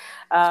 guys.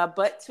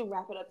 But to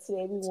wrap it up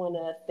today, we want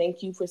to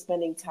thank you for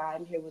spending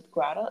time here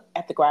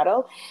at the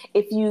Grotto.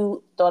 If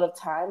you thought of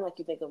time like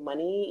you think of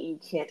money, you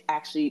can't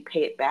actually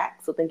pay it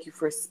back. So thank you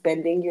for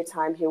spending your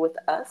time here with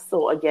us.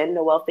 So again,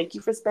 Noelle, thank you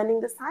for spending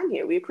this time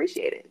here. We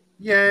appreciate it.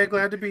 Yeah,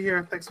 glad to be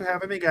here. Thanks for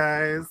having me,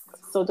 guys.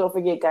 So don't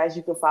forget, guys,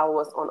 you can follow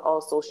us on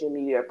all social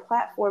media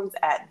platforms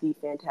at The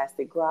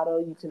Fantastic Grotto.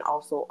 You can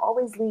also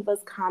always leave us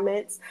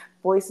comments,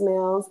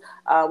 voicemails.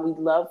 We'd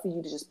love for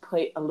you to just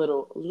put a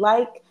little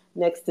like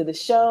next to the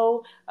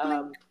show.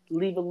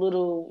 Leave a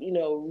little,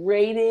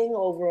 rating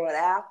over on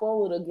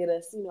Apple. It'll get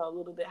us, a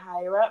little bit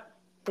higher up.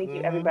 Thank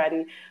you,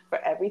 everybody, for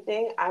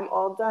everything. I'm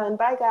all done.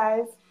 Bye,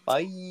 guys.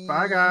 Bye.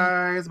 Bye,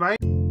 guys. Bye.